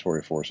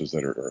vibratory forces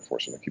that are, or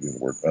forces, I keep using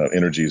the word,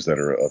 energies that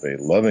are of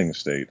a loving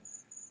state,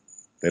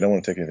 they don't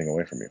want to take anything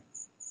away from you.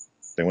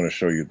 They want to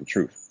show you the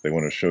truth. They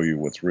want to show you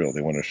what's real.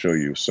 They want to show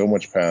you so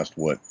much past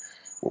what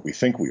we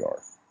think we are.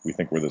 We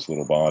think we're this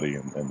little body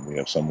and we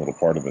have some little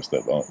part of us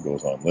that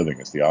goes on living.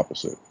 It's the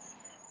opposite.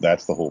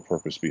 That's the whole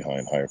purpose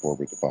behind higher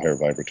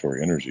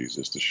vibratory energies,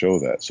 is to show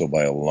that. So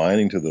by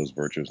aligning to those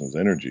virtues and those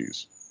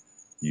energies,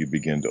 you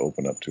begin to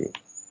open up to it.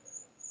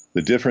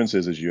 The difference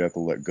is you have to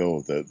let go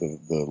of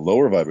the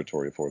lower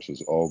vibratory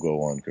forces. All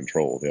go on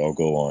control. They all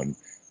go on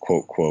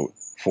quote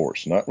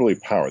force, not really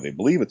power. They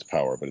believe it's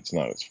power, but it's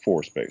not. It's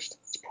force based.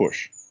 It's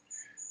push.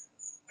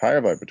 Higher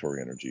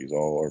vibratory energies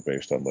all are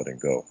based on letting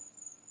go.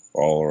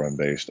 All are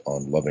based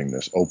on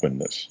lovingness,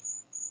 openness,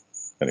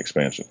 and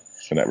expansion,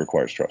 and that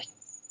requires trust.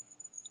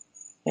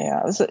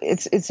 Yeah, so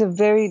it's a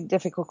very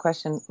difficult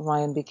question,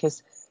 Ryan,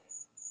 because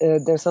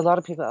there's a lot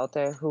of people out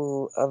there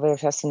who are very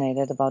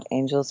fascinated about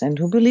angels and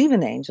who believe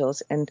in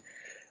angels and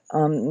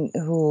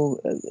who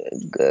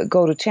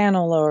go to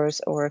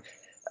channelers or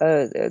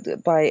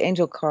buy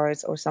angel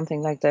cards or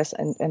something like this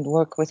and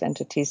work with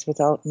entities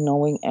without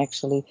knowing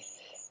actually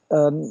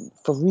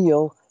for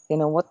real,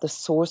 what the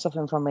source of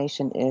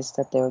information is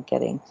that they're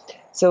getting.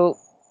 So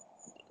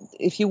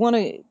if you want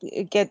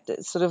to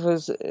get sort of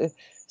a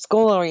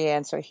scholarly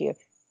answer here,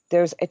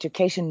 there's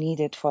education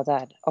needed for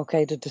that,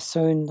 okay, to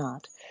discern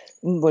that.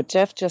 What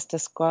Jeff just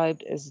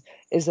described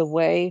is a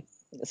way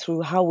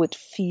through how it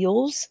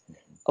feels,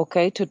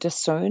 okay, to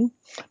discern.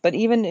 But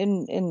even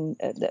in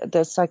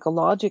the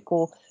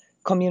psychological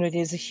community,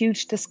 is a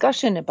huge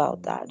discussion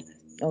about that,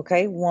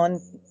 okay.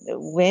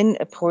 When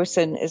a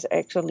person is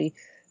actually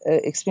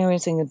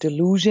experiencing a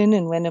delusion,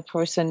 and when a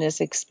person is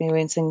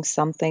experiencing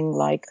something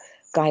like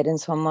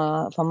guidance from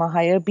a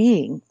higher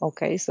being,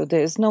 okay. So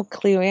there's no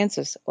clear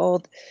answers.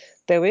 All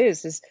there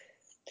is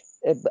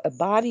a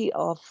body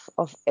of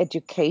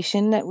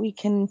education that we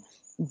can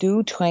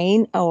do,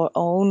 train our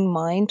own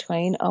mind,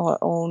 train our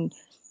own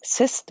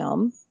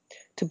system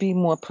to be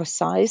more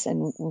precise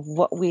in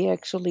what we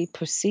actually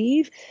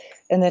perceive,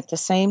 and at the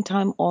same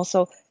time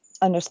also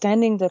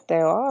understanding that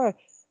there are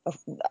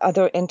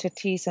other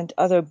entities and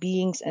other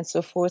beings and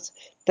so forth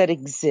that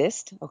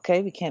exist,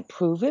 okay. We can't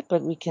prove it,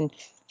 but we can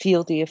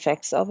feel the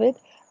effects of it,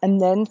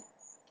 and then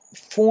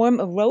form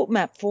a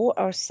roadmap for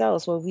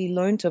ourselves where we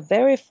learn to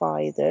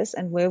verify this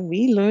and where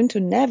we learn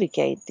to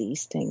navigate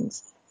these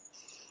things.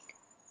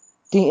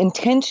 The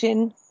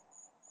intention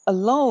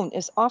alone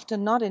is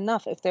often not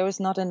enough if there is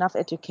not enough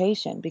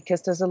education,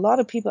 because there's a lot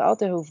of people out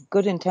there who have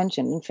good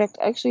intention. In fact,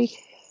 actually,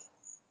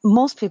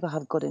 most people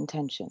have good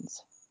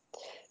intentions.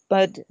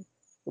 But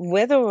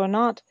whether or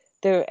not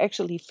they're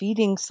actually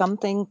feeding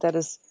something that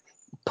is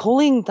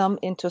pulling them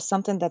into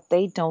something that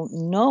they don't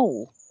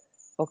know,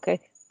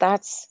 okay,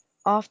 that's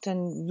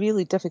often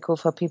really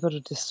difficult for people to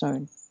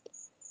discern.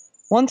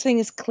 One thing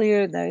is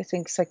clear, and I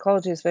think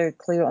psychology is very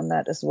clear on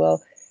that as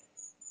well.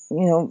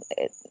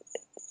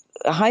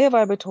 Higher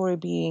vibratory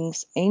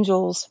beings,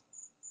 angels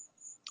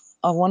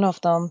are one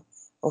of them,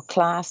 or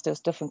class.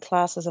 There's different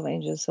classes of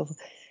angels. So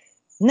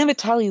never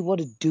tell you what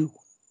to do.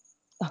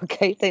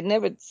 Okay, they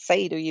never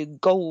say to you,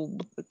 go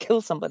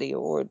kill somebody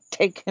or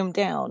take him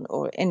down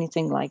or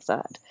anything like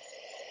that.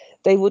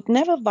 They would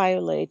never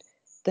violate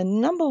the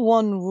number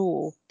one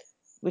rule,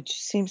 which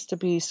seems to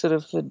be sort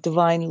of a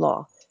divine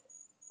law,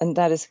 and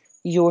that is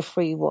your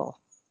free will,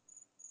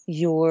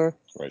 your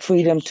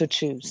freedom to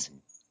choose.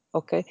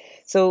 Okay,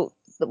 so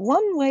the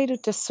one way to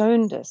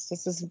discern this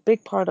is a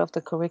big part of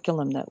the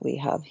curriculum that we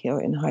have here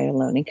in higher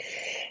learning,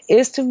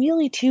 is to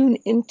really tune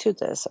into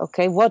this.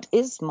 Okay, what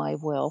is my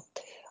will?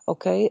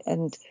 Okay,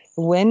 and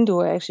when do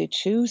I actually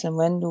choose and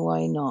when do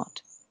I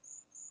not?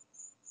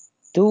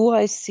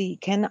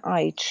 Can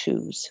I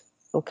choose?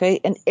 Okay,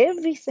 and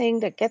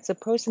everything that gets a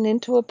person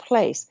into a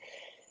place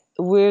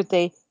where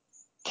they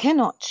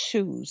cannot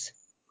choose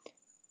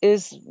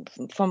is,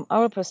 from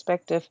our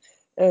perspective,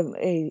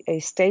 a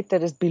state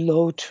that is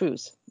below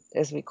truth,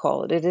 as we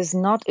call it. It is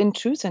not in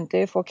truth and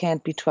therefore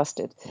can't be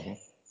trusted. Mm-hmm.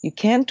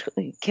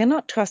 You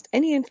cannot trust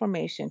any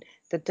information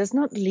that does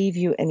not leave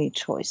you any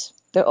choice.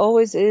 There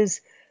always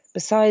is,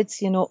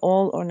 besides,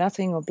 all or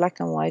nothing or black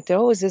and white, there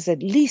always is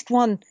at least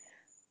one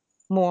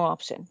more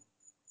option.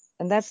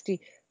 And that's the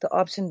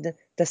option,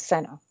 the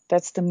center.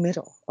 That's the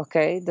middle,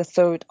 okay? The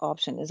third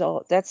option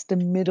that's the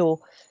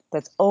middle,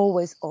 that's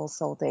always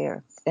also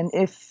there. And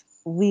if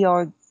we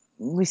are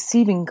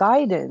receiving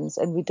guidance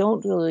and we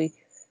don't really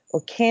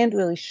or can't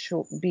really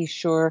be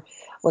sure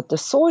what the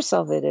source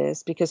of it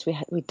is, because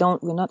we're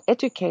not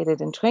educated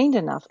and trained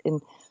enough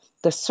in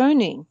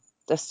discerning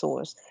the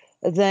source,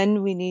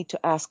 then we need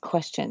to ask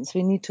questions.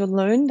 We need to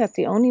learn that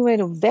the only way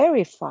to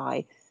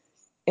verify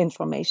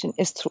information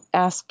is through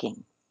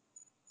asking.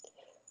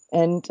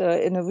 And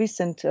in a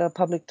recent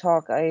public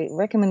talk, I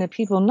recommended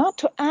people not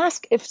to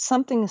ask if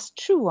something is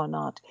true or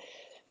not.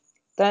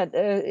 That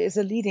is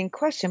a leading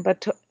question,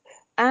 but to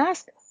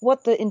ask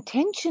what the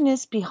intention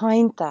is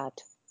behind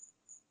that.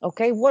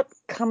 Okay, what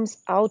comes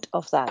out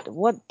of that?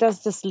 What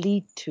does this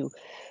lead to?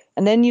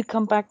 And then you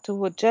come back to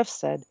what Jeff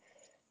said.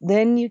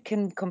 Then you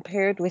can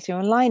compare it with your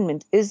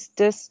alignment. Is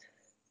this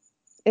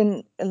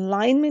in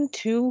alignment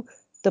to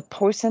the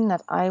person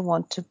that I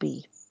want to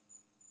be?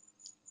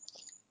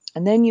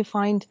 And then you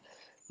find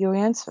your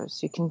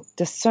answers. You can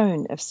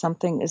discern if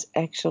something is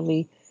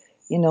actually,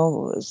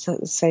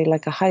 say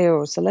like a higher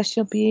or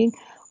celestial being,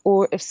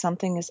 or if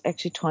something is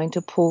actually trying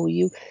to pull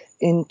you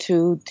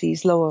into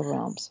these lower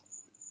realms.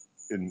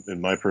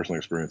 In my personal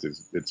experience,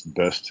 it's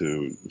best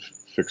to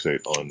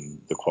fixate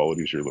on the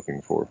qualities you're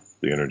looking for,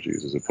 the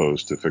energies, as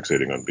opposed to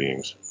fixating on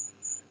beings.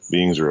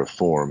 Beings are a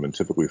form, and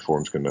typically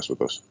forms can mess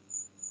with us.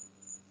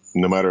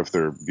 No matter if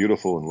they're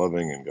beautiful and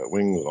loving and got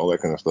wings and all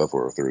that kind of stuff,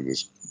 or if they're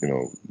this,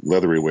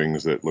 leathery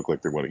wings that look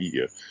like they want to eat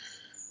you,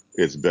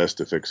 it's best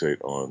to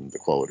fixate on the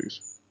qualities.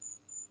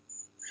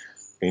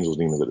 Angels,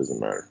 demons, it doesn't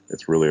matter.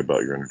 It's really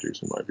about your energies,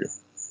 in my view,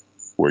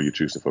 where you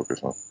choose to focus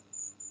on.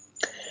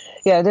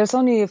 Yeah, there's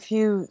only a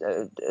few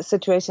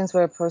situations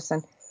where a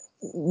person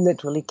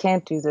literally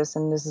can't do this,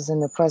 and this is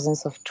in the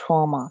presence of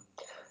trauma,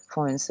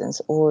 for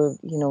instance, or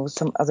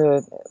some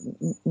other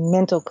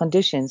mental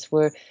conditions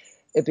where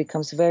it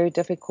becomes very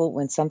difficult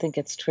when something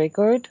gets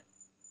triggered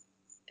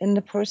in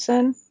the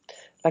person,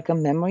 like a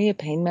memory, a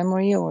pain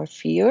memory, or a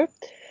fear.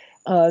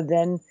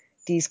 Then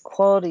these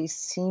qualities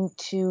seem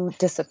to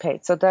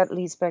dissipate. So that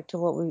leads back to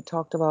what we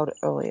talked about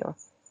earlier.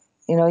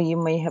 You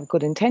may have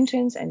good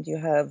intentions and you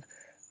have,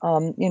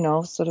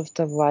 sort of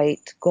the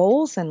right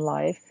goals in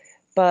life,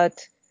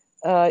 but,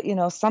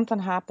 something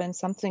happens,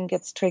 something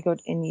gets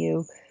triggered in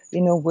you,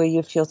 where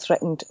you feel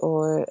threatened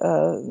or,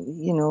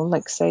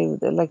 like say,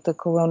 like the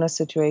corona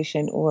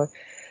situation, or,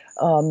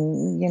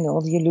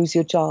 you lose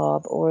your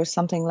job or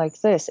something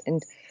like this.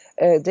 And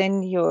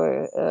then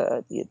your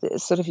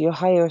sort of your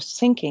higher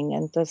thinking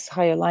and this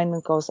higher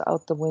alignment goes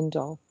out the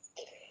window.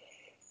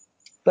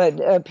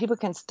 But people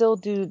can still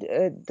do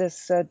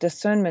this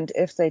discernment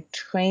if they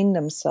train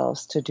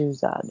themselves to do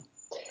that.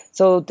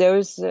 So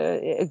there's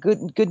a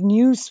good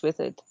news with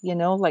it,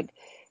 like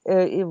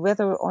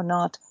whether or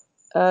not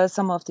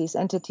some of these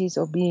entities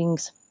or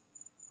beings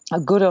are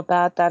good or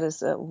bad. That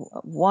is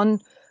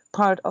one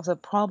part of the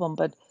problem,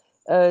 but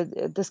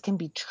this can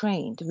be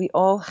trained. We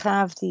all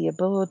have the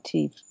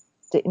ability,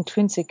 the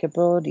intrinsic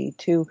ability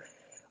to,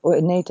 or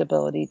innate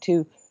ability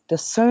to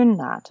discern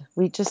that.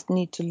 We just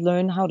need to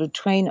learn how to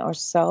train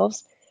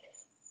ourselves,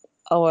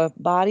 our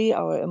body,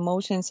 our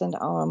emotions, and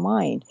our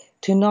mind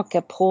to not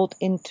get pulled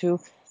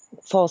into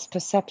false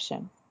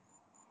perception.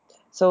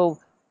 So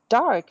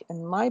dark,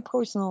 in my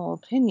personal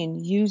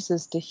opinion,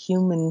 uses the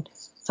human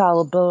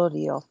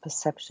fallibility of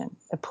perception.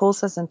 It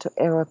pulls us into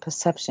error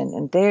perception,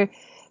 and there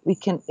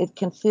it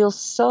can feel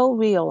so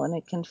real and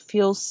it can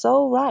feel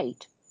so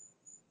right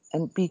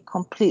and be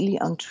completely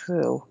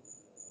untrue.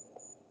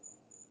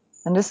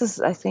 And this is,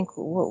 I think,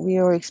 what we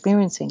are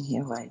experiencing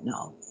here right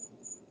now.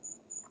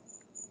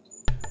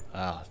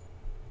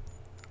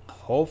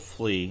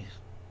 Hopefully,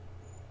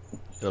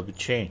 it'll be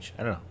changed.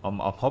 I don't know. I'm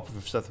hoping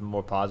for something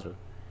more positive.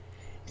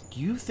 Do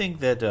you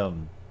think that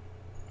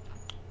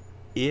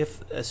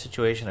if a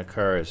situation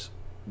occurs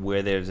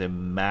where there's a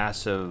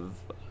massive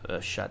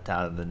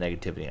shutdown of the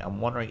negativity,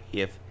 I'm wondering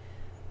if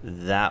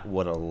that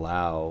would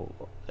allow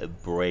a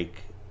break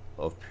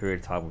of period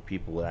of time where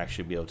people would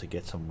actually be able to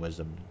get some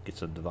wisdom, get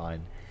some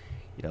divine,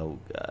 you know,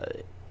 uh,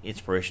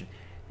 inspiration.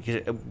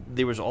 Because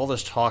there was all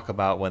this talk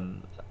about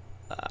when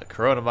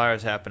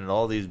coronavirus happened and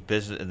all these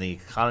business and the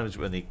economies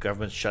when the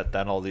government shut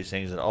down all these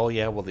things and oh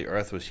yeah, well the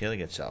earth was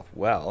healing itself.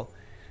 Well,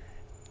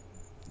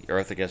 the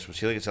earth I guess was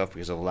healing itself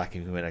because of lack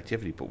of human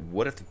activity. But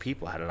what if the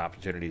people had an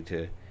opportunity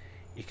to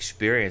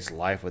experience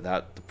life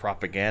without the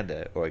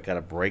propaganda or got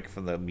a break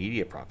from the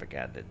media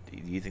propaganda? Do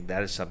you think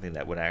that is something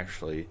that would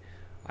actually,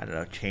 I don't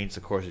know, change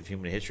the course of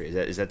human history?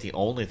 Is that the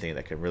only thing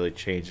that can really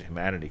change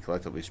humanity,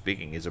 collectively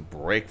speaking, is a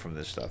break from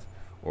this stuff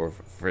or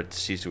for it to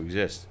cease to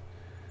exist?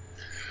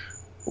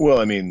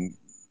 Well, I mean,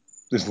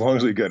 as long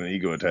as we got an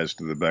ego attached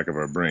to the back of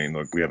our brain,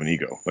 like we have an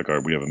ego,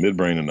 we have a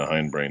midbrain and a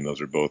hindbrain.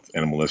 Those are both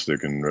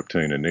animalistic and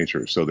reptilian in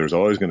nature. So there's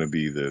always going to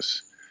be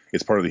this.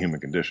 It's part of the human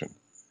condition.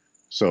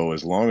 So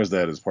as long as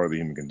that is part of the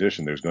human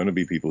condition, there's going to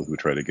be people who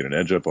try to get an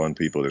edge up on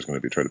people. There's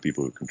going to be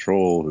people who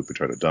control, who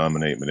try to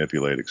dominate,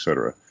 manipulate,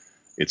 etc.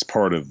 It's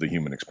part of the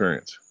human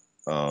experience.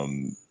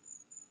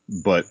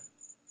 But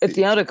If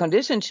the outer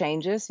condition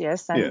changes,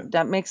 yes, then yeah,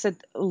 that makes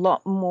it a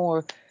lot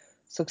more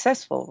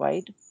successful,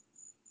 right?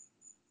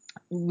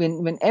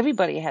 When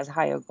everybody has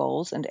higher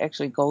goals and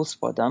actually goes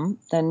for them,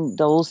 then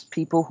those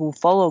people who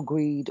follow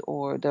greed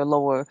or the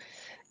lower,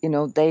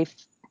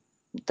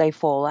 they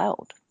fall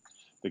out.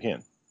 they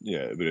can.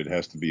 Yeah, but it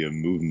has to be a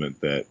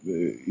movement that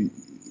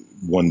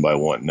one by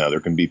one. Now, there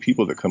can be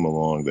people that come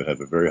along that have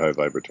a very high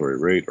vibratory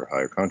rate or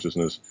higher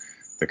consciousness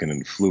that can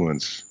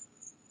influence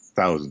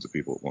thousands of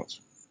people at once.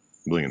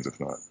 billions if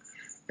not.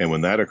 And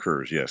when that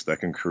occurs, yes, that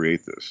can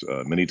create this.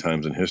 Many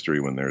times in history,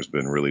 when there's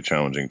been really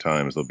challenging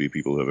times, there'll be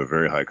people who have a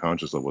very high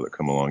conscious level that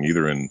come along,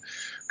 either in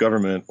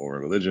government or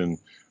religion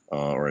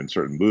or in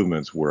certain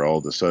movements, where all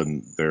of a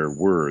sudden their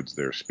words,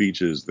 their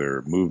speeches,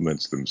 their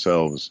movements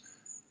themselves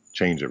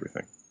change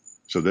everything.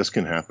 So this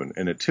can happen.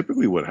 And it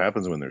typically what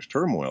happens when there's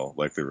turmoil,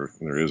 like there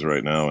is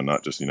right now, and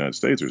not just the United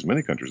States, there's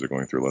many countries that are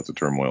going through lots of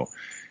turmoil,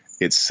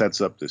 it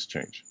sets up this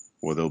change.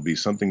 Well, there'll be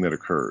something that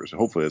occurs.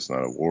 Hopefully it's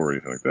not a war or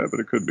anything like that,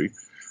 but it could be.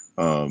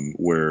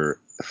 Where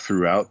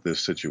throughout this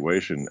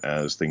situation,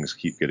 as things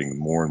keep getting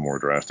more and more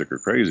drastic or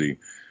crazy,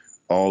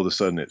 all of a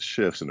sudden it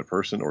shifts and a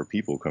person or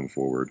people come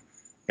forward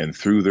and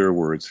through their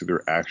words, through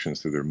their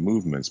actions, through their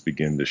movements,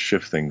 begin to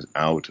shift things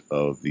out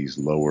of these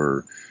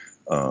lower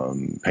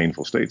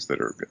painful states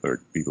that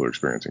people are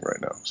experiencing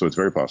right now. So it's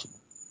very possible.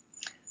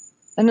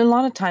 And a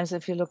lot of times,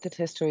 if you look at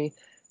history,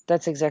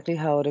 that's exactly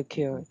how it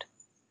occurred.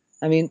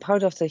 I mean,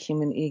 part of the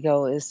human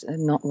ego is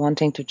not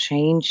wanting to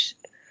change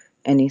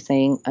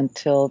anything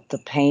until the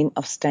pain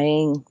of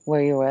staying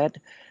where you're at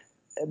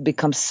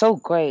becomes so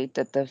great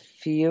that the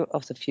fear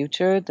of the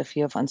future, the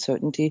fear of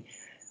uncertainty,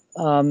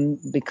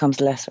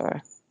 becomes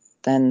lesser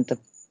than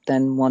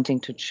wanting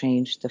to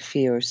change the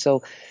fear.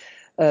 So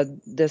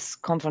this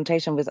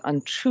confrontation with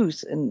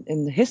untruth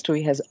in the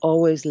history has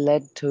always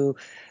led to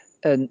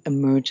an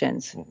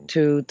emergence,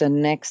 to the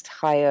next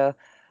higher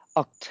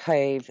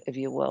octave, if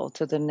you will,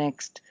 to the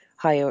next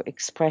higher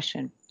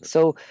expression.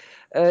 So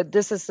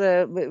this is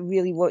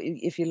really what,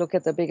 if you look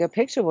at the bigger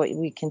picture, what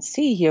we can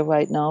see here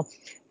right now,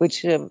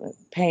 which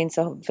paints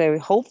a very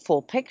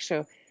hopeful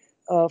picture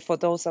for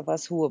those of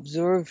us who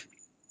observe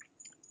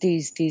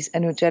these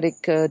energetic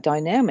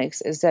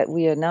dynamics, is that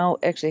we are now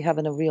actually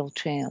having a real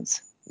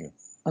chance. Yeah.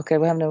 Okay,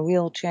 we're having a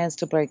real chance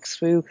to break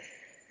through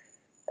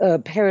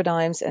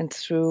paradigms and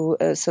through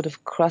sort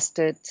of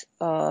crusted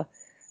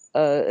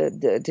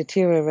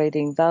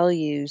deteriorating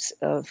values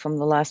from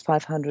the last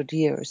 500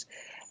 years,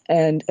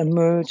 and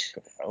emerge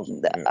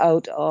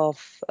out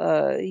of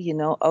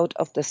out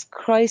of this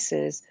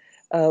crisis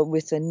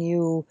with a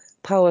new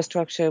power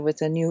structure,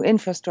 with a new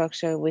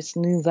infrastructure, with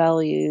new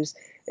values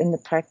in the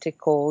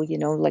practical,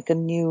 like a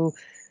new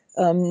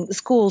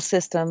school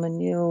system, a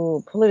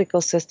new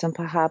political system,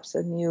 perhaps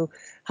a new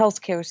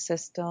healthcare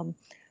system,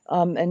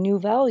 and new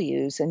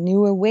values and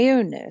new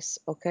awareness,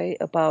 okay,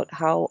 about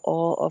how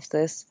all of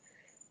this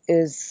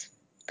is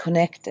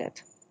connected.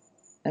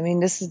 I mean,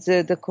 this is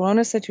the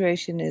corona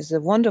situation is a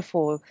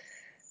wonderful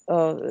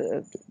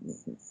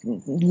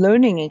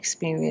learning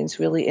experience,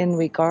 really, in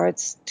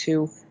regards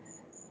to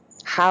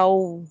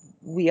how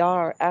we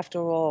are, after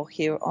all,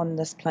 here on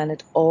this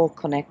planet, all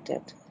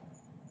connected.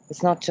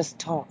 It's not just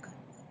talk.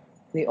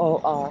 We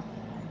all are.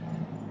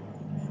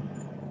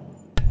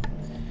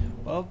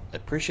 Well, I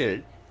appreciate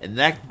it. And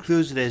that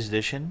concludes today's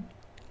edition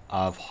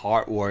of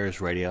Heart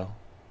Warriors Radio.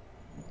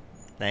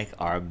 Thank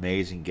our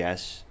amazing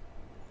guests.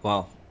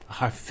 Well,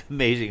 our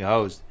amazing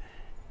host,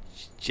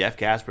 Jeff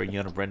Casper and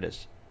Yona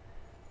Brindis,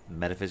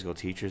 metaphysical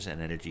teachers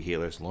and energy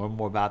healers. Learn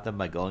more about them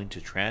by going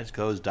to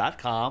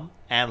transcodes.com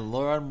and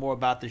learn more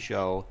about the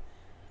show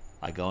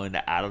by going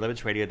to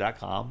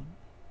outoflimitsradio.com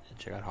and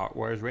check out Heart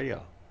Warriors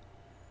Radio.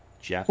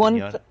 Jeff and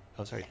Yona.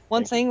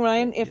 One thing,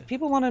 Ryan, if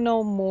people want to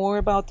know more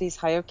about these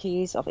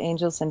hierarchies of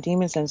angels and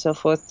demons and so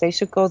forth, they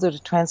should go to the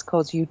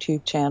Transcodes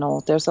YouTube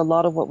channel. There's a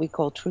lot of what we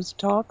call truth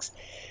talks,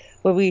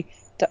 where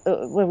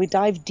we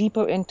dive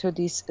deeper into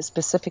these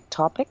specific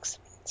topics.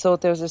 So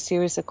there's a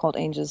series called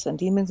Angels and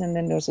Demons, and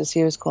then there's a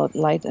series called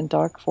Light and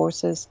Dark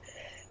Forces.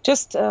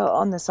 Just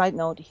on the side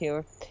note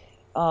here,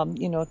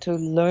 to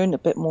learn a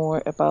bit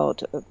more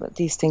about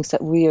these things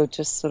that we are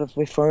just sort of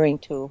referring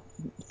to,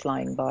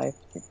 flying by.